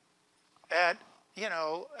at, you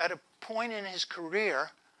know, at a point in his career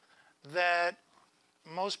that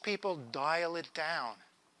most people dial it down.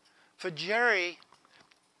 For Jerry,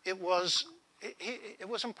 it was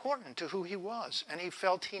important to who he was, and he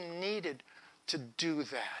felt he needed to do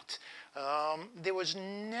that. There was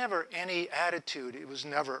never any attitude. It was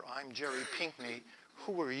never, I'm Jerry Pinkney,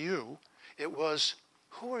 who are you? It was,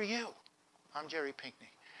 who are you? I'm Jerry Pinkney.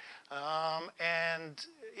 And,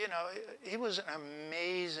 you know, he was an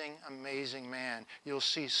amazing, amazing man. You'll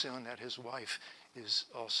see soon that his wife is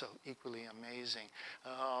also equally amazing.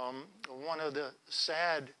 One of the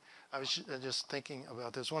sad, I was just thinking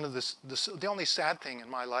about this, one of the only sad thing in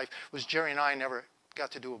my life was Jerry and I never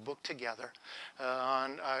got to do a book together.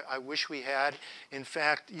 And I wish we had. In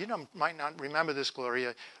fact, you might not remember this,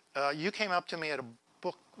 Gloria. You came up to me at a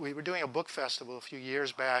book, we were doing a book festival a few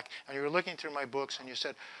years back, and you were looking through my books, and you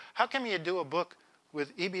said, how come you do a book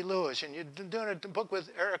with E.B. Lewis, and you're doing a book with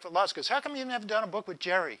Eric Velasquez? How come you never done a book with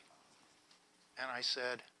Jerry? And I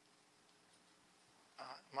said,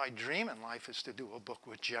 my dream in life is to do a book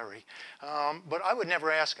with Jerry. But I would never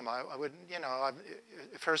ask him. I would, you know,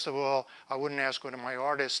 first of all, I wouldn't ask one of my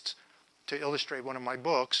artists to illustrate one of my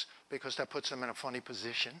books, because that puts them in a funny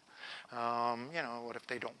position. You know, what if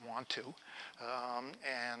they don't want to?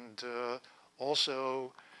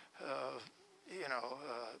 Also, you know,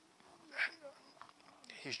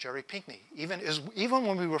 he's Jerry Pinkney. Even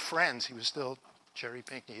when we were friends, he was still Jerry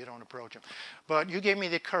Pinkney. You don't approach him. But you gave me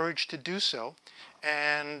the courage to do so,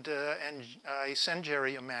 and I sent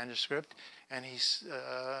Jerry a manuscript, and he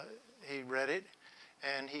read it,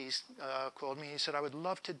 and he called me. He said, I would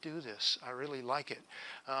love to do this. I really like it.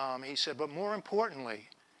 He said, but more importantly,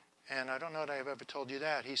 and I don't know that I've ever told you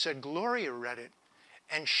that, he said, Gloria read it,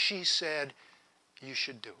 and she said, you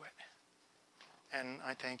should do it. And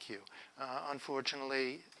I thank you.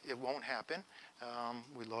 Unfortunately, it won't happen.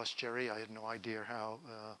 We lost Jerry. I had no idea how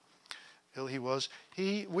ill he was.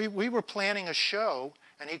 We were planning a show,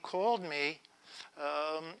 and he called me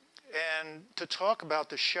and to talk about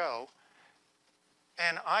the show.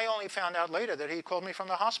 And I only found out later that he called me from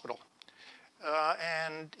the hospital.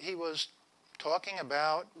 And he was talking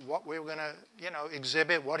about what we were going to,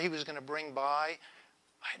 exhibit, what he was going to bring by.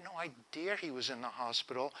 I had no idea he was in the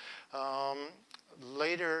hospital.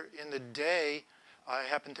 Later in the day, I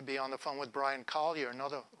happened to be on the phone with Brian Collier,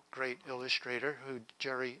 another great illustrator who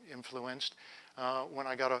Jerry influenced, when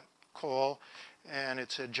I got a call, and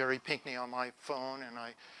it said Jerry Pinkney on my phone, and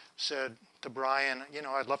I said to Brian,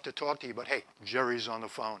 I'd love to talk to you, but hey, Jerry's on the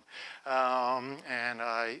phone. And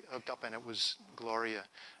I hooked up, and it was Gloria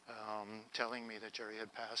telling me that Jerry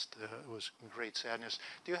had passed. It was great sadness.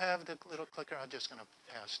 Do you have the little clicker? I'm just going to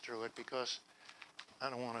pass through it because I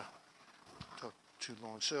don't want to talk too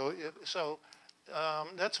long. So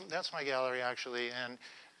that's my gallery, actually, and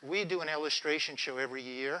we do an illustration show every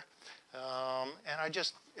year. And I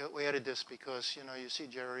just added this because, you see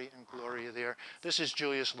Jerry and Gloria there. This is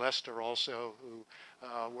Julius Lester also, who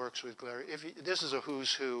works with Gloria. This is a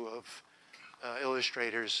who's who of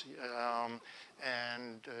illustrators.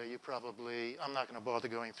 And you probably, I'm not going to bother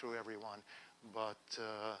going through everyone, but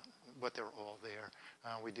they're all there.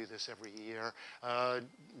 We do this every year.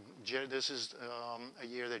 This is a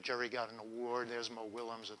year that Jerry got an award. There's Mo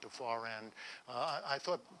Willems at the far end. I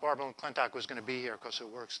thought Barbara McClintock was going to be here because her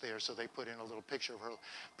work's there, so they put in a little picture of her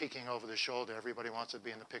peeking over the shoulder. Everybody wants to be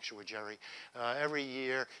in the picture with Jerry. Every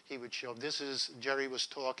year he would show, Jerry was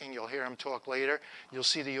talking. You'll hear him talk later. You'll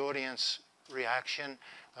see the audience reaction.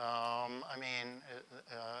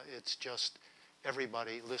 It's just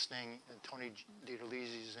everybody listening. Tony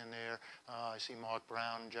DiTerlizzi's in there. I see Mark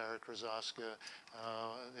Brown, Jared Krasoska.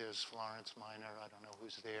 There's Florence Miner. I don't know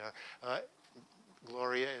who's there.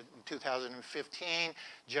 Gloria, in 2015,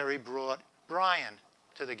 Jerry brought Brian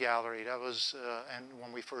to the gallery. That was, and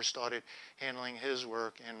when we first started handling his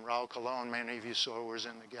work, and Raul Colon, many of you saw, was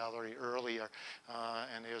in the gallery earlier.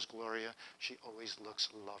 And there's Gloria. She always looks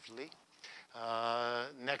lovely.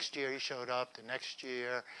 Next year he showed up, the next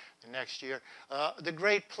year. The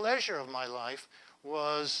great pleasure of my life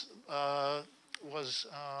was the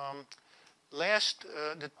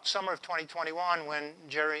summer of 2021 when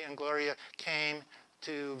Jerry and Gloria came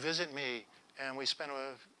to visit me, and we spent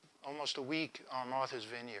almost a week on Martha's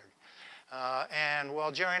Vineyard. And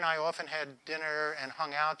while Jerry and I often had dinner and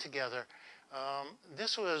hung out together,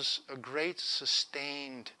 this was a great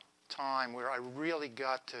sustained time where I really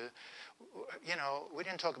got to, we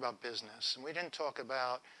didn't talk about business, and we talked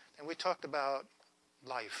about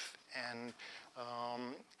life. And,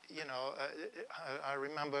 I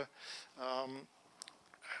remember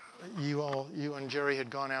you and Jerry had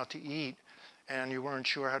gone out to eat, and you weren't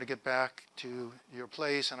sure how to get back to your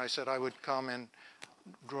place, and I said I would come and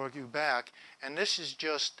draw you back. And this is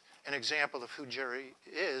just an example of who Jerry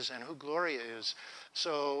is and who Gloria is.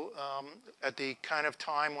 So at the kind of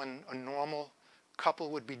time when a normal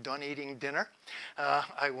couple would be done eating dinner,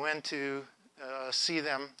 I went to see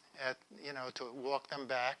them to walk them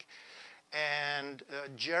back. And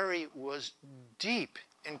Jerry was deep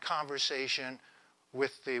in conversation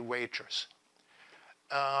with the waitress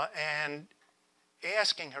and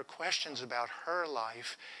asking her questions about her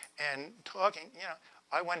life and talking.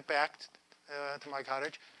 I went back to my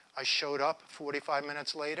cottage. I showed up 45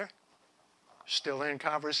 minutes later, still in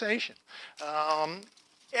conversation.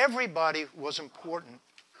 Everybody was important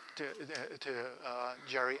to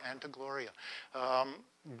Jerry and to Gloria.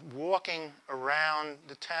 Walking around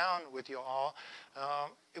the town with you all,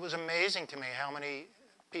 it was amazing to me how many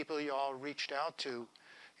people you all reached out to,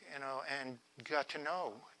 and got to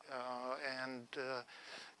know. And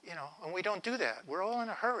we don't do that. We're all in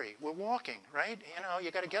a hurry. We're walking, right?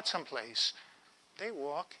 You got to get someplace. They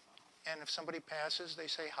walk, and if somebody passes, they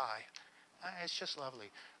say hi. It's just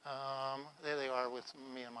lovely. There they are with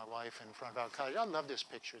me and my wife in front of our cottage. I love this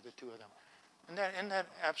picture, the two of them. Isn't that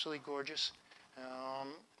absolutely gorgeous?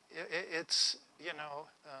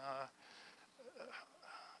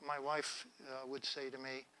 My wife would say to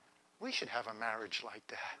me, we should have a marriage like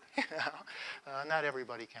that. Not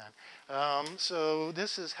everybody can. So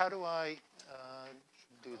this is, how do I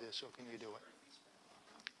do this, or can you do it?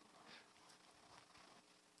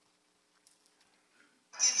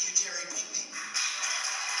 Give you Jerry Pinkney.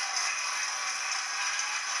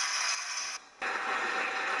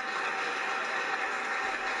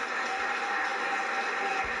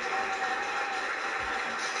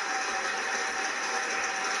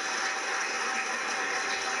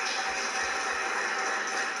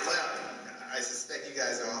 Well, I suspect you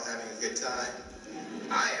guys are all having a good time.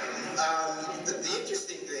 I am. The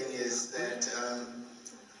interesting thing is that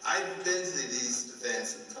I've been to these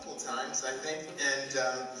events a couple times, I think, and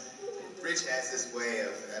Rich has this way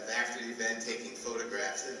of after the event taking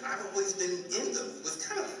photographs, and I've always been in them. It was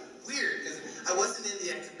kind of weird because I wasn't in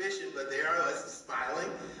the exhibition, but there I was smiling,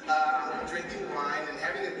 drinking wine and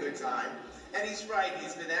having a good time. And he's right,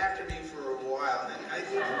 he's been after me for a while. And I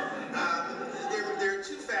think there are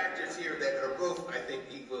two factors here that are both, I think,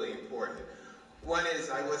 equally important. One is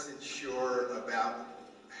I wasn't sure about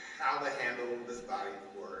how to handle this body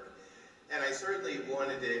of work. And I certainly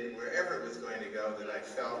wanted it, wherever it was going to go, that I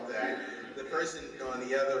felt that the person on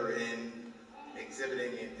the other end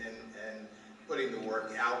exhibiting it and putting the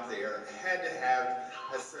work out there had to have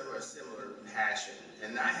a similar passion.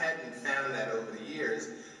 And I hadn't found that over the years.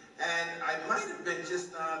 And I might have been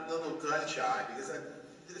just a little gun shy, because I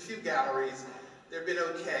did a few galleries, they've been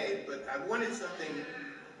okay, but I wanted something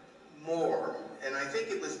more. And I think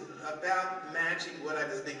it was about matching what I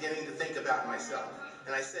was beginning to think about myself.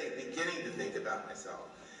 And I say beginning to think about myself.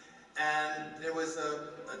 And there was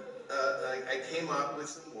I came up with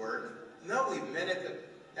some work. No, we met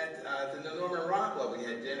at the Norman Rockwell. We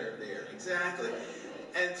had dinner there, exactly.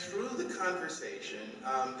 And through the conversation,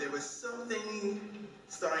 there was something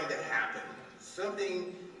starting to happen.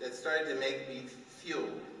 Something that started to make me feel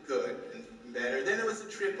good and better. Then it was a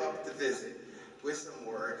trip up to visit with some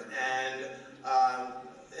work, and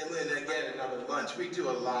then again another lunch. We do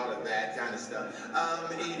a lot of that kind of stuff,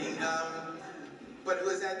 eating. But it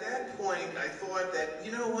was at that point I thought that,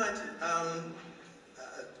 you know what,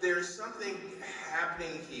 there's something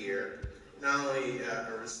happening here, not only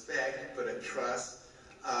a respect, but a trust,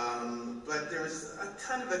 but there's a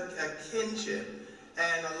kind of a kinship.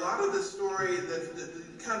 And a lot of the story, the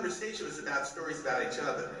conversation was about stories about each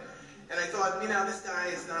other. And I thought, you know, this guy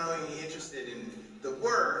is not only interested in the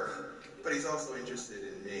work, but he's also interested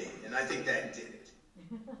in me. And I think that did it.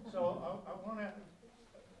 So I want to,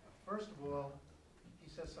 first of all, he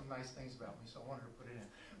said some nice things about me, so I wanted to put it in.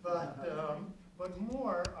 But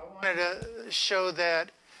more, I wanted to show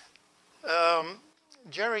that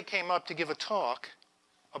Jerry came up to give a talk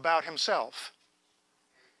about himself.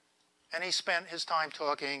 And he spent his time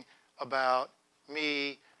talking about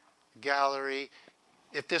me, gallery.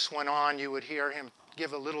 If this went on, you would hear him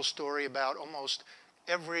give a little story about almost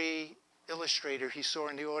every illustrator he saw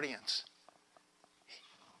in the audience.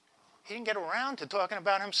 He didn't get around to talking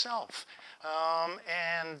about himself.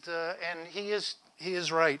 And he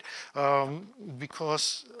is right.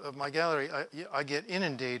 Because of my gallery, I get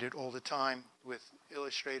inundated all the time with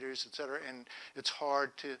illustrators, etc. And it's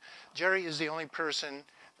hard to... Jerry is the only person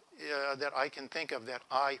that I can think of that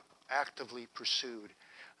I actively pursued.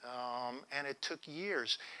 And it took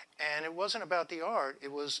years. And it wasn't about the art.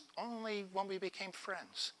 It was only when we became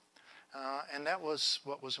friends. And that was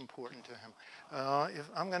what was important to him.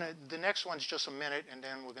 The next one's just a minute, and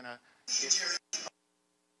then we're going to...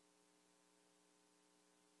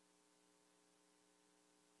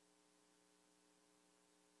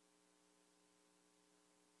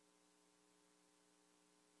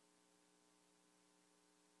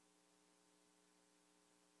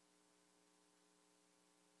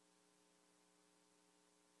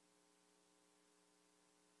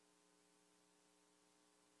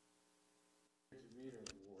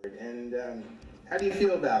 And how do you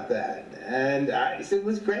feel about that? And I said, it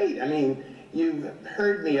was great. I mean, you've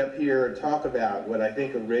heard me up here talk about what I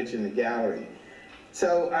think of Rich in the gallery.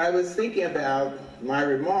 So I was thinking about my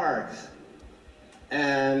remarks,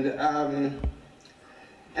 and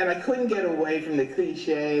I couldn't get away from the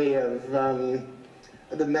cliche of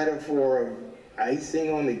the metaphor of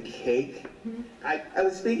icing on the cake. I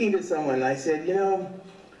was speaking to someone, and I said, you know,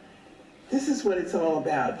 this is what it's all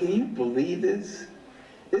about. Can you believe this?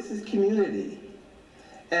 This is community.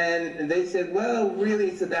 And they said, well, really,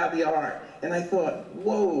 it's about the art. And I thought,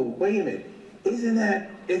 whoa, wait a minute. Isn't that,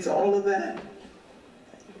 it's all of that?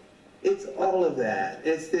 It's all of that.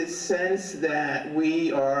 It's this sense that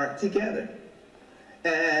we are together.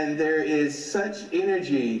 And there is such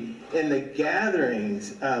energy in the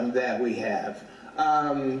gatherings that we have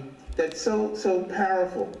that's so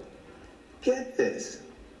powerful. Get this.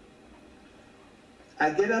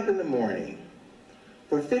 I get up in the morning.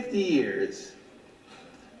 For 50 years,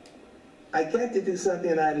 I get to do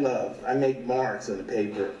something I love. I make marks on the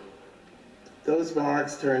paper. Those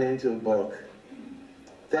marks turn into a book.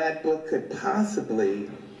 That book could possibly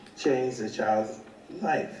change the child's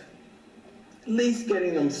life. At least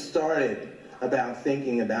getting them started about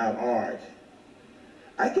thinking about art.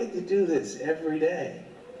 I get to do this every day.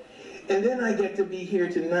 And then I get to be here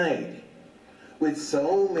tonight with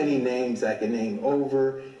so many names I can name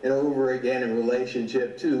over and over again in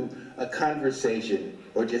relationship to a conversation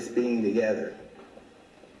or just being together.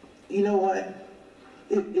 You know what?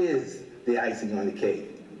 It is the icing on the cake.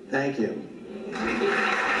 Thank you.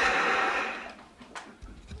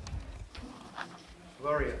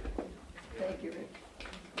 Gloria. Thank you, Rick.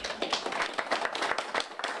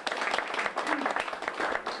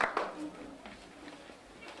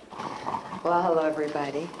 Well, hello,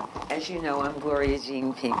 everybody. As you know, I'm Gloria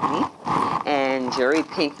Jean Pinckney, and Jerry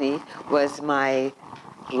Pinckney was my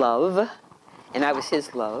love, and I was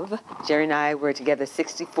his love. Jerry and I were together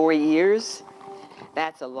 64 years.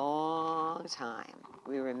 That's a long time.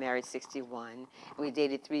 We were married 61, and we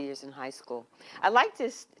dated 3 years in high school. I'd like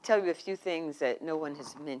to tell you a few things that no one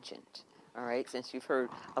has mentioned, all right, since you've heard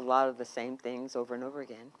a lot of the same things over and over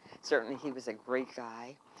again. Certainly, he was a great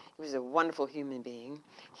guy. He was a wonderful human being.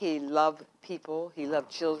 He loved people. He loved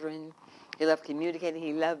children. He loved communicating.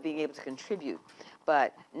 He loved being able to contribute.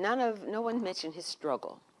 But no one mentioned his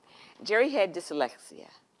struggle. Jerry had dyslexia,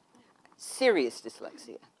 serious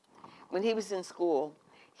dyslexia. When he was in school,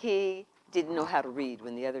 he didn't know how to read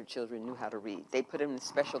when the other children knew how to read. They put him in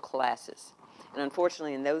special classes. And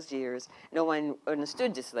unfortunately, in those years, no one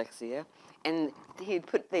understood dyslexia. And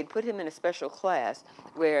they'd put him in a special class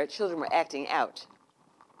where children were acting out.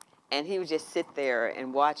 And he would just sit there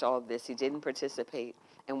and watch all of this. He didn't participate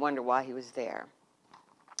and wonder why he was there.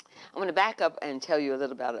 I'm going to back up and tell you a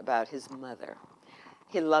little bit about his mother.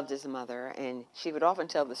 He loved his mother, and she would often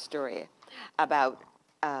tell the story about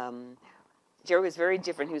Jerry was very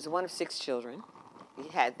different. He was one of 6 children.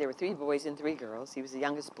 There were 3 boys and 3 girls. He was the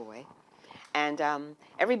youngest boy. And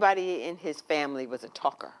everybody in his family was a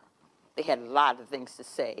talker. They had a lot of things to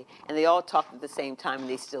say, and they all talked at the same time, and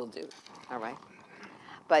they still do, all right?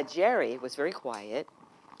 But Jerry was very quiet,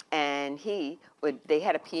 and they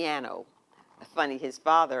had a piano. Funny, his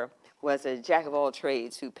father was a jack of all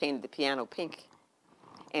trades who painted the piano pink.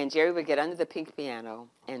 And Jerry would get under the pink piano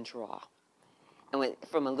and draw. And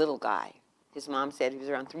from a little guy. His mom said he was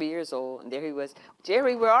around 3 years old, and there he was,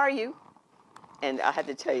 Jerry, where are you? And I had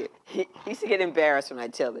to tell you, he used to get embarrassed when I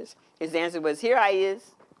tell this. His answer was, here I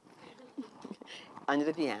is, under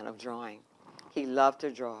the piano, drawing. He loved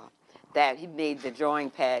to draw. He made the drawing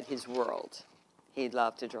pad his world. He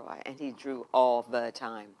loved to draw, and he drew all the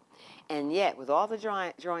time. And yet, with all the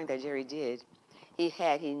drawing that Jerry did,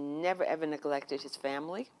 he never ever neglected his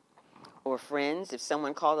family or friends. If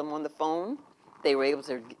someone called him on the phone, they were able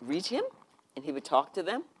to reach him, and he would talk to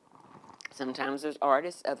them. Sometimes it was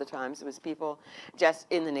artists, other times it was people just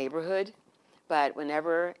in the neighborhood. But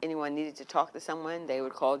whenever anyone needed to talk to someone, they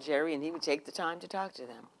would call Jerry, and he would take the time to talk to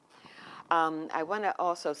them. I want to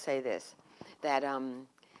also say this, that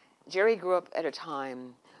Jerry grew up at a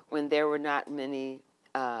time when there were not many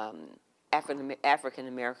African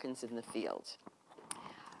Americans in the field.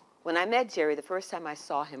 When I met Jerry, the first time I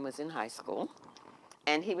saw him was in high school,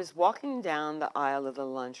 and he was walking down the aisle of the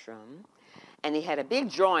lunchroom, and he had a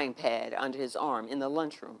big drawing pad under his arm in the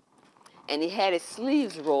lunchroom, and he had his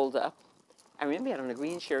sleeves rolled up. I remember he had on a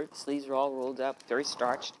green shirt, sleeves were all rolled up, very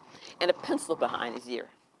starched, and a pencil behind his ear.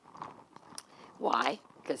 Why?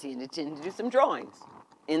 Because he intended to do some drawings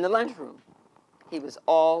in the lunchroom. He was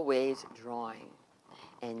always drawing,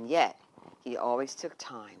 and yet he always took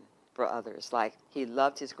time for others. Like, he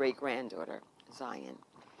loved his great-granddaughter, Zion.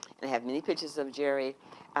 And I have many pictures of Jerry.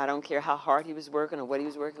 I don't care how hard he was working or what he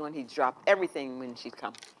was working on. He'd drop everything when she'd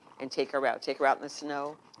come and take her out in the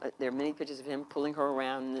snow. There are many pictures of him pulling her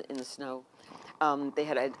around in the snow. They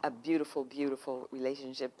had a beautiful, beautiful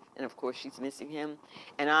relationship, and of course she's missing him,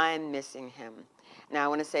 and I'm missing him. Now I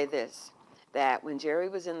want to say this, that when Jerry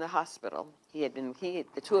was in the hospital, the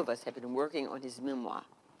 2 of us had been working on his memoir.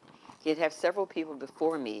 He'd have several people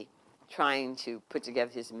before me trying to put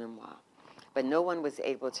together his memoir, but no one was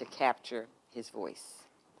able to capture his voice.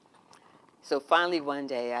 So finally one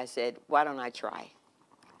day I said, why don't I try?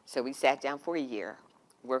 So we sat down for a year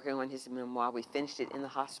working on his memoir. We finished it in the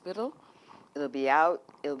hospital. It'll be out.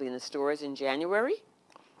 It'll be in the stores in January.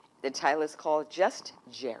 The title is called Just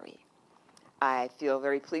Jerry. I feel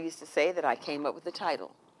very pleased to say that I came up with the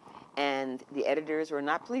title. And the editors were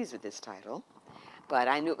not pleased with this title, but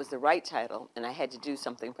I knew it was the right title, and I had to do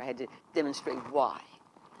something. I had to demonstrate why.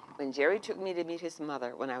 When Jerry took me to meet his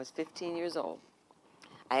mother when I was 15 years old,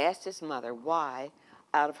 I asked his mother why,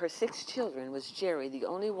 out of her 6 children, was Jerry the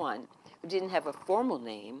only one who didn't have a formal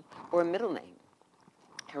name or a middle name.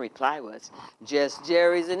 Her reply was, just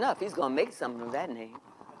Jerry's enough. He's going to make something of that name.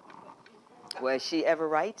 Was she ever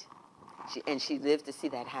right? She lived to see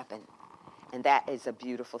that happen. And that is a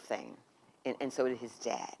beautiful thing. And so did his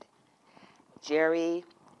dad. Jerry's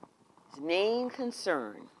main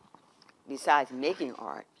concern, besides making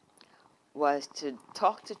art, was to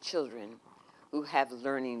talk to children who have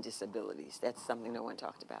learning disabilities. That's something no one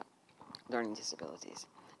talked about, learning disabilities.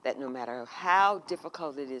 that no matter how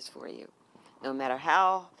difficult it is for you, no matter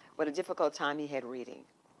what a difficult time he had reading,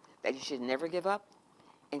 that you should never give up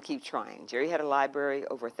and keep trying. Jerry had a library,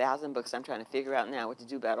 over 1,000 books. I'm trying to figure out now what to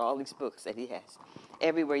do about all these books that he has.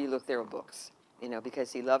 Everywhere you look, there are books,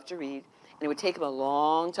 because he loved to read. And it would take him a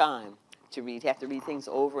long time to read. He'd have to read things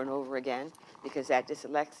over and over again because that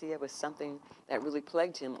dyslexia was something that really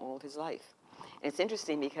plagued him all of his life. And it's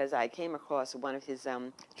interesting because I came across one of his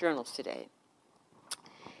journals today.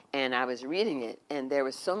 And I was reading it, and there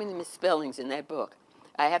were so many misspellings in that book.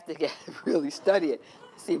 I have to really study it,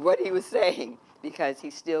 see what he was saying, because he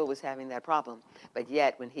still was having that problem. But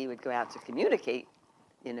yet, when he would go out to communicate,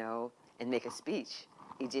 and make a speech,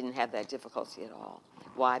 he didn't have that difficulty at all.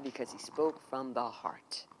 Why? Because he spoke from the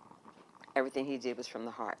heart. Everything he did was from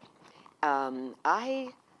the heart. I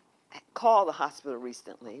called the hospital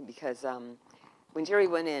recently because when Jerry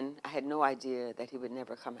went in, I had no idea that he would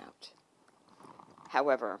never come out.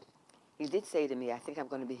 However, he did say to me, I think I'm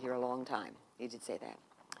going to be here a long time. He did say that.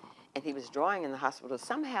 And he was drawing in the hospital.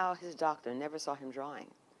 Somehow his doctor never saw him drawing.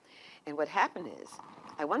 And what happened is,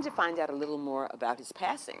 I wanted to find out a little more about his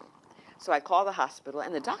passing. So I called the hospital,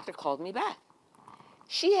 and the doctor called me back.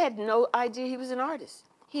 She had no idea he was an artist.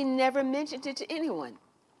 He never mentioned it to anyone.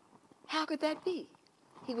 How could that be?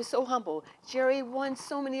 He was so humble. Jerry won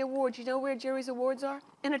so many awards. You know where Jerry's awards are?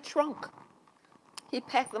 In a trunk. He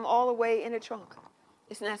packed them all away in a trunk.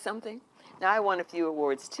 Isn't that something? Now, I won a few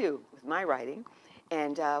awards, too, with my writing.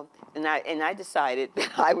 And I decided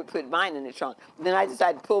that I would put mine in the trunk. Then I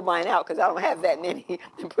decided to pull mine out because I don't have that many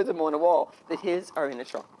and put them on the wall. That his are in the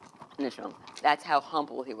trunk. That's how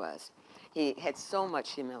humble he was. He had so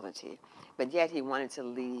much humility, but yet he wanted to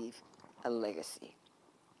leave a legacy.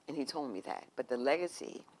 And he told me that. But the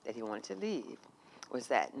legacy that he wanted to leave was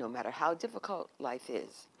that no matter how difficult life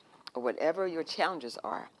is, or whatever your challenges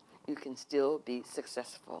are, you can still be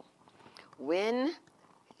successful. When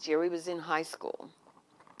Jerry was in high school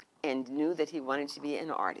and knew that he wanted to be an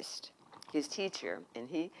artist, his teacher, and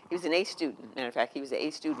he was an A student. Matter of fact, he was an A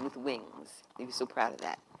student with wings. He was so proud of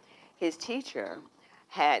that. His teacher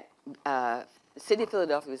had, the city of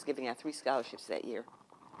Philadelphia was giving out 3 scholarships that year.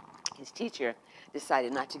 His teacher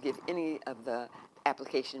decided not to give any of the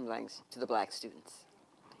application blanks to the black students.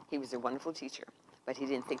 He was a wonderful teacher, but he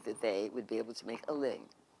didn't think that they would be able to make a living.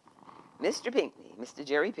 Mr. Pinckney, Mr.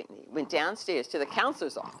 Jerry Pinckney, went downstairs to the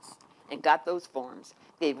counselor's office and got those forms,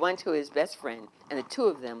 gave one to his best friend, and the 2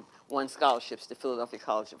 of them won scholarships to Philadelphia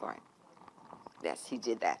College of Art. Yes, he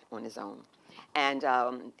did that on his own. And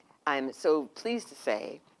I'm so pleased to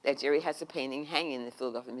say that Jerry has a painting hanging in the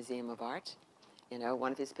Philadelphia Museum of Art.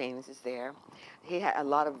 One of his paintings is there. He had a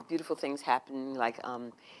lot of beautiful things happening, like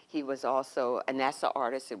he was also a NASA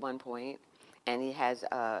artist at one point, and he has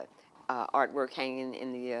artwork hanging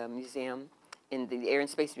in the museum, in the Air and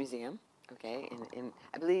Space Museum, okay? And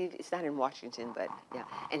I believe it's not in Washington, but yeah.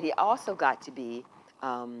 And he also got to be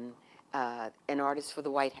an artist for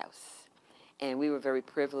the White House. And we were very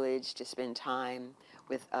privileged to spend time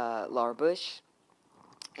with Laura Bush.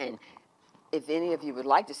 And if any of you would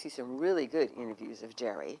like to see some really good interviews of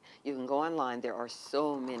Jerry, you can go online. There are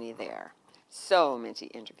so many there, so many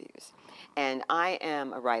interviews. And I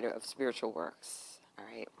am a writer of spiritual works, all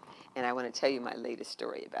right? And I want to tell you my latest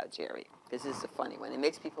story about Jerry, because this is a funny one. It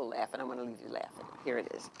makes people laugh, and I want to leave you laughing. Here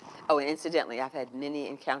it is. Oh, and incidentally, I've had many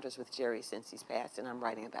encounters with Jerry since he's passed, and I'm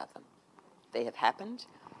writing about them. They have happened.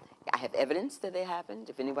 I have evidence that they happened.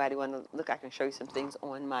 If anybody want to look, I can show you some things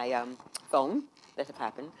on my phone that have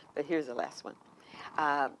happened. But here's the last one.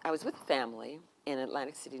 I was with a family in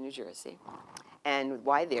Atlantic City, New Jersey. And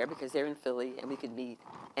why there? Because they're in Philly, and we could meet.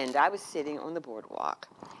 And I was sitting on the boardwalk,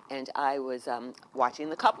 and I was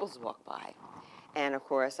watching the couples walk by. And, of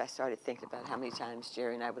course, I started thinking about how many times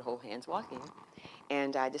Jerry and I would hold hands walking.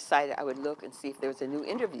 And I decided I would look and see if there was a new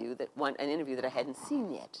interview, an interview that I hadn't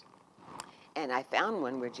seen yet. And I found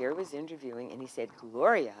one where Jerry was interviewing, and he said,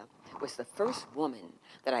 Gloria was the first woman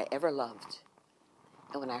that I ever loved.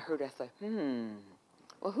 And when I heard it, I thought,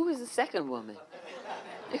 well, who was the second woman?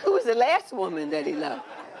 Who was the last woman that he loved?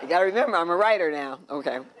 You got to remember, I'm a writer now.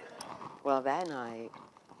 Okay. Well, that night,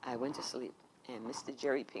 I went to sleep, and Mr.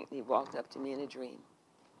 Jerry Pinckney walked up to me in a dream.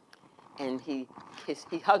 And he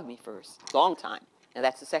hugged me first, long time. Now,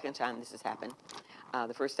 that's the second time this has happened.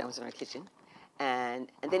 The first time was in our kitchen. And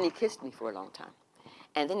then he kissed me for a long time.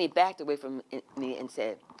 And then he backed away from me and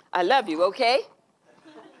said, I love you, okay?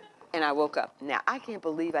 And I woke up. Now, I can't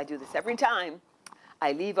believe I do this every time.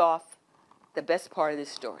 I leave off the best part of this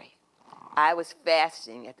story. I was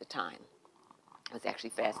fasting at the time. I was actually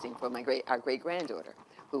fasting for our great-granddaughter,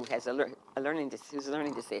 who has who's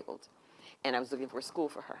learning disabled. And I was looking for a school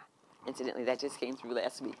for her. Incidentally, that just came through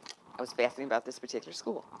last week. I was fasting about this particular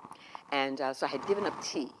school. And so I had given up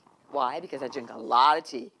tea. Why? Because I drink a lot of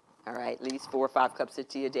tea, all right, at least 4 or 5 cups of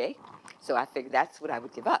tea a day. So I figured that's what I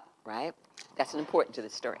would give up, right? That's important to the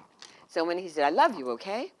story. So when he said, I love you,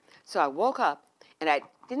 okay? So I woke up, and I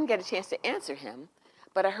didn't get a chance to answer him,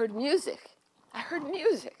 but I heard music. I heard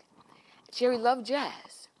music. Jerry loved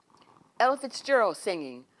jazz. Ella Fitzgerald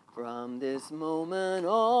singing, from this moment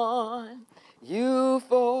on, you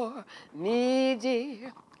for me,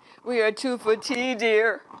 dear. We are 2 for tea,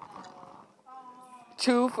 dear.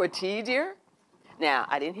 2 for tea, dear? Now,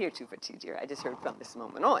 I didn't hear 2 for tea, dear. I just heard from this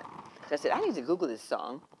moment on. So I said, I need to Google this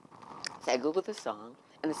song. So I Googled the song,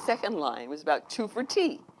 and the second line was about 2 for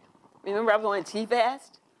tea. Remember I was on a tea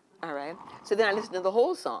fast? All right. So then I listened to the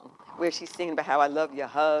whole song, where she's singing about how I love your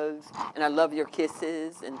hugs, and I love your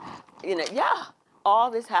kisses, and, yeah.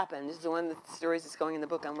 All this happened. This is one of the stories that's going in the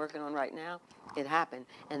book I'm working on right now. It happened.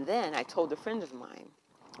 And then I told a friend of mine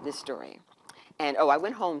this story. And, I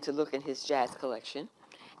went home to look in his jazz collection,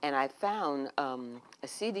 and I found a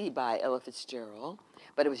CD by Ella Fitzgerald,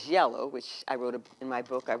 but it was yellow, which I wrote in my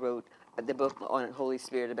book. I wrote the book on Holy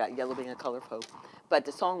Spirit about yellow being a color of hope. But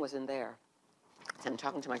the song wasn't there. So I'm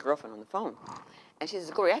talking to my girlfriend on the phone. And she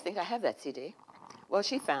says, Gloria, I think I have that CD. Well,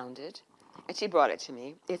 she found it. And she brought it to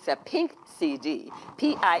me. It's a pink CD,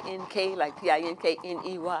 P-I-N-K, like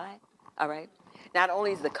P-I-N-K-N-E-Y, all right? Not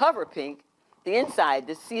only is the cover pink, the inside,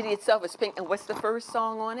 the CD itself is pink. And what's the first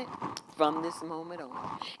song on it? From This Moment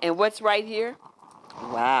On. And what's right here?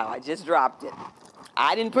 Wow, I just dropped it.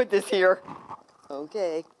 I didn't put this here.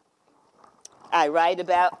 Okay. I write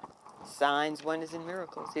about signs, wonders, and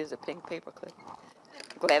miracles. Here's a pink paperclip.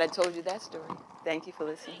 Glad I told you that story. Thank you for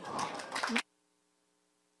listening.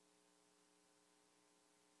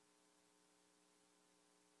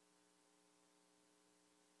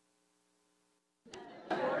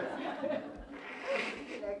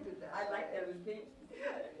 I like that.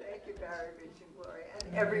 Thank you, Barry, Rich, and Gloria,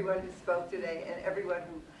 and everyone who spoke today, and everyone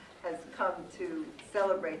who has come to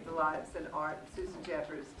celebrate the lives and art of Susan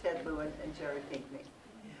Jeffers, Ted Lewin, and Jerry Pinckney.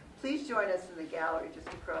 Please join us in the gallery just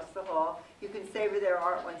across the hall. You can savor their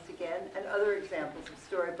art once again, and other examples of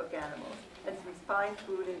storybook animals, and some fine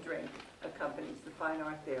food and drink accompanies the fine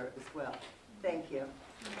art there as well. Thank you.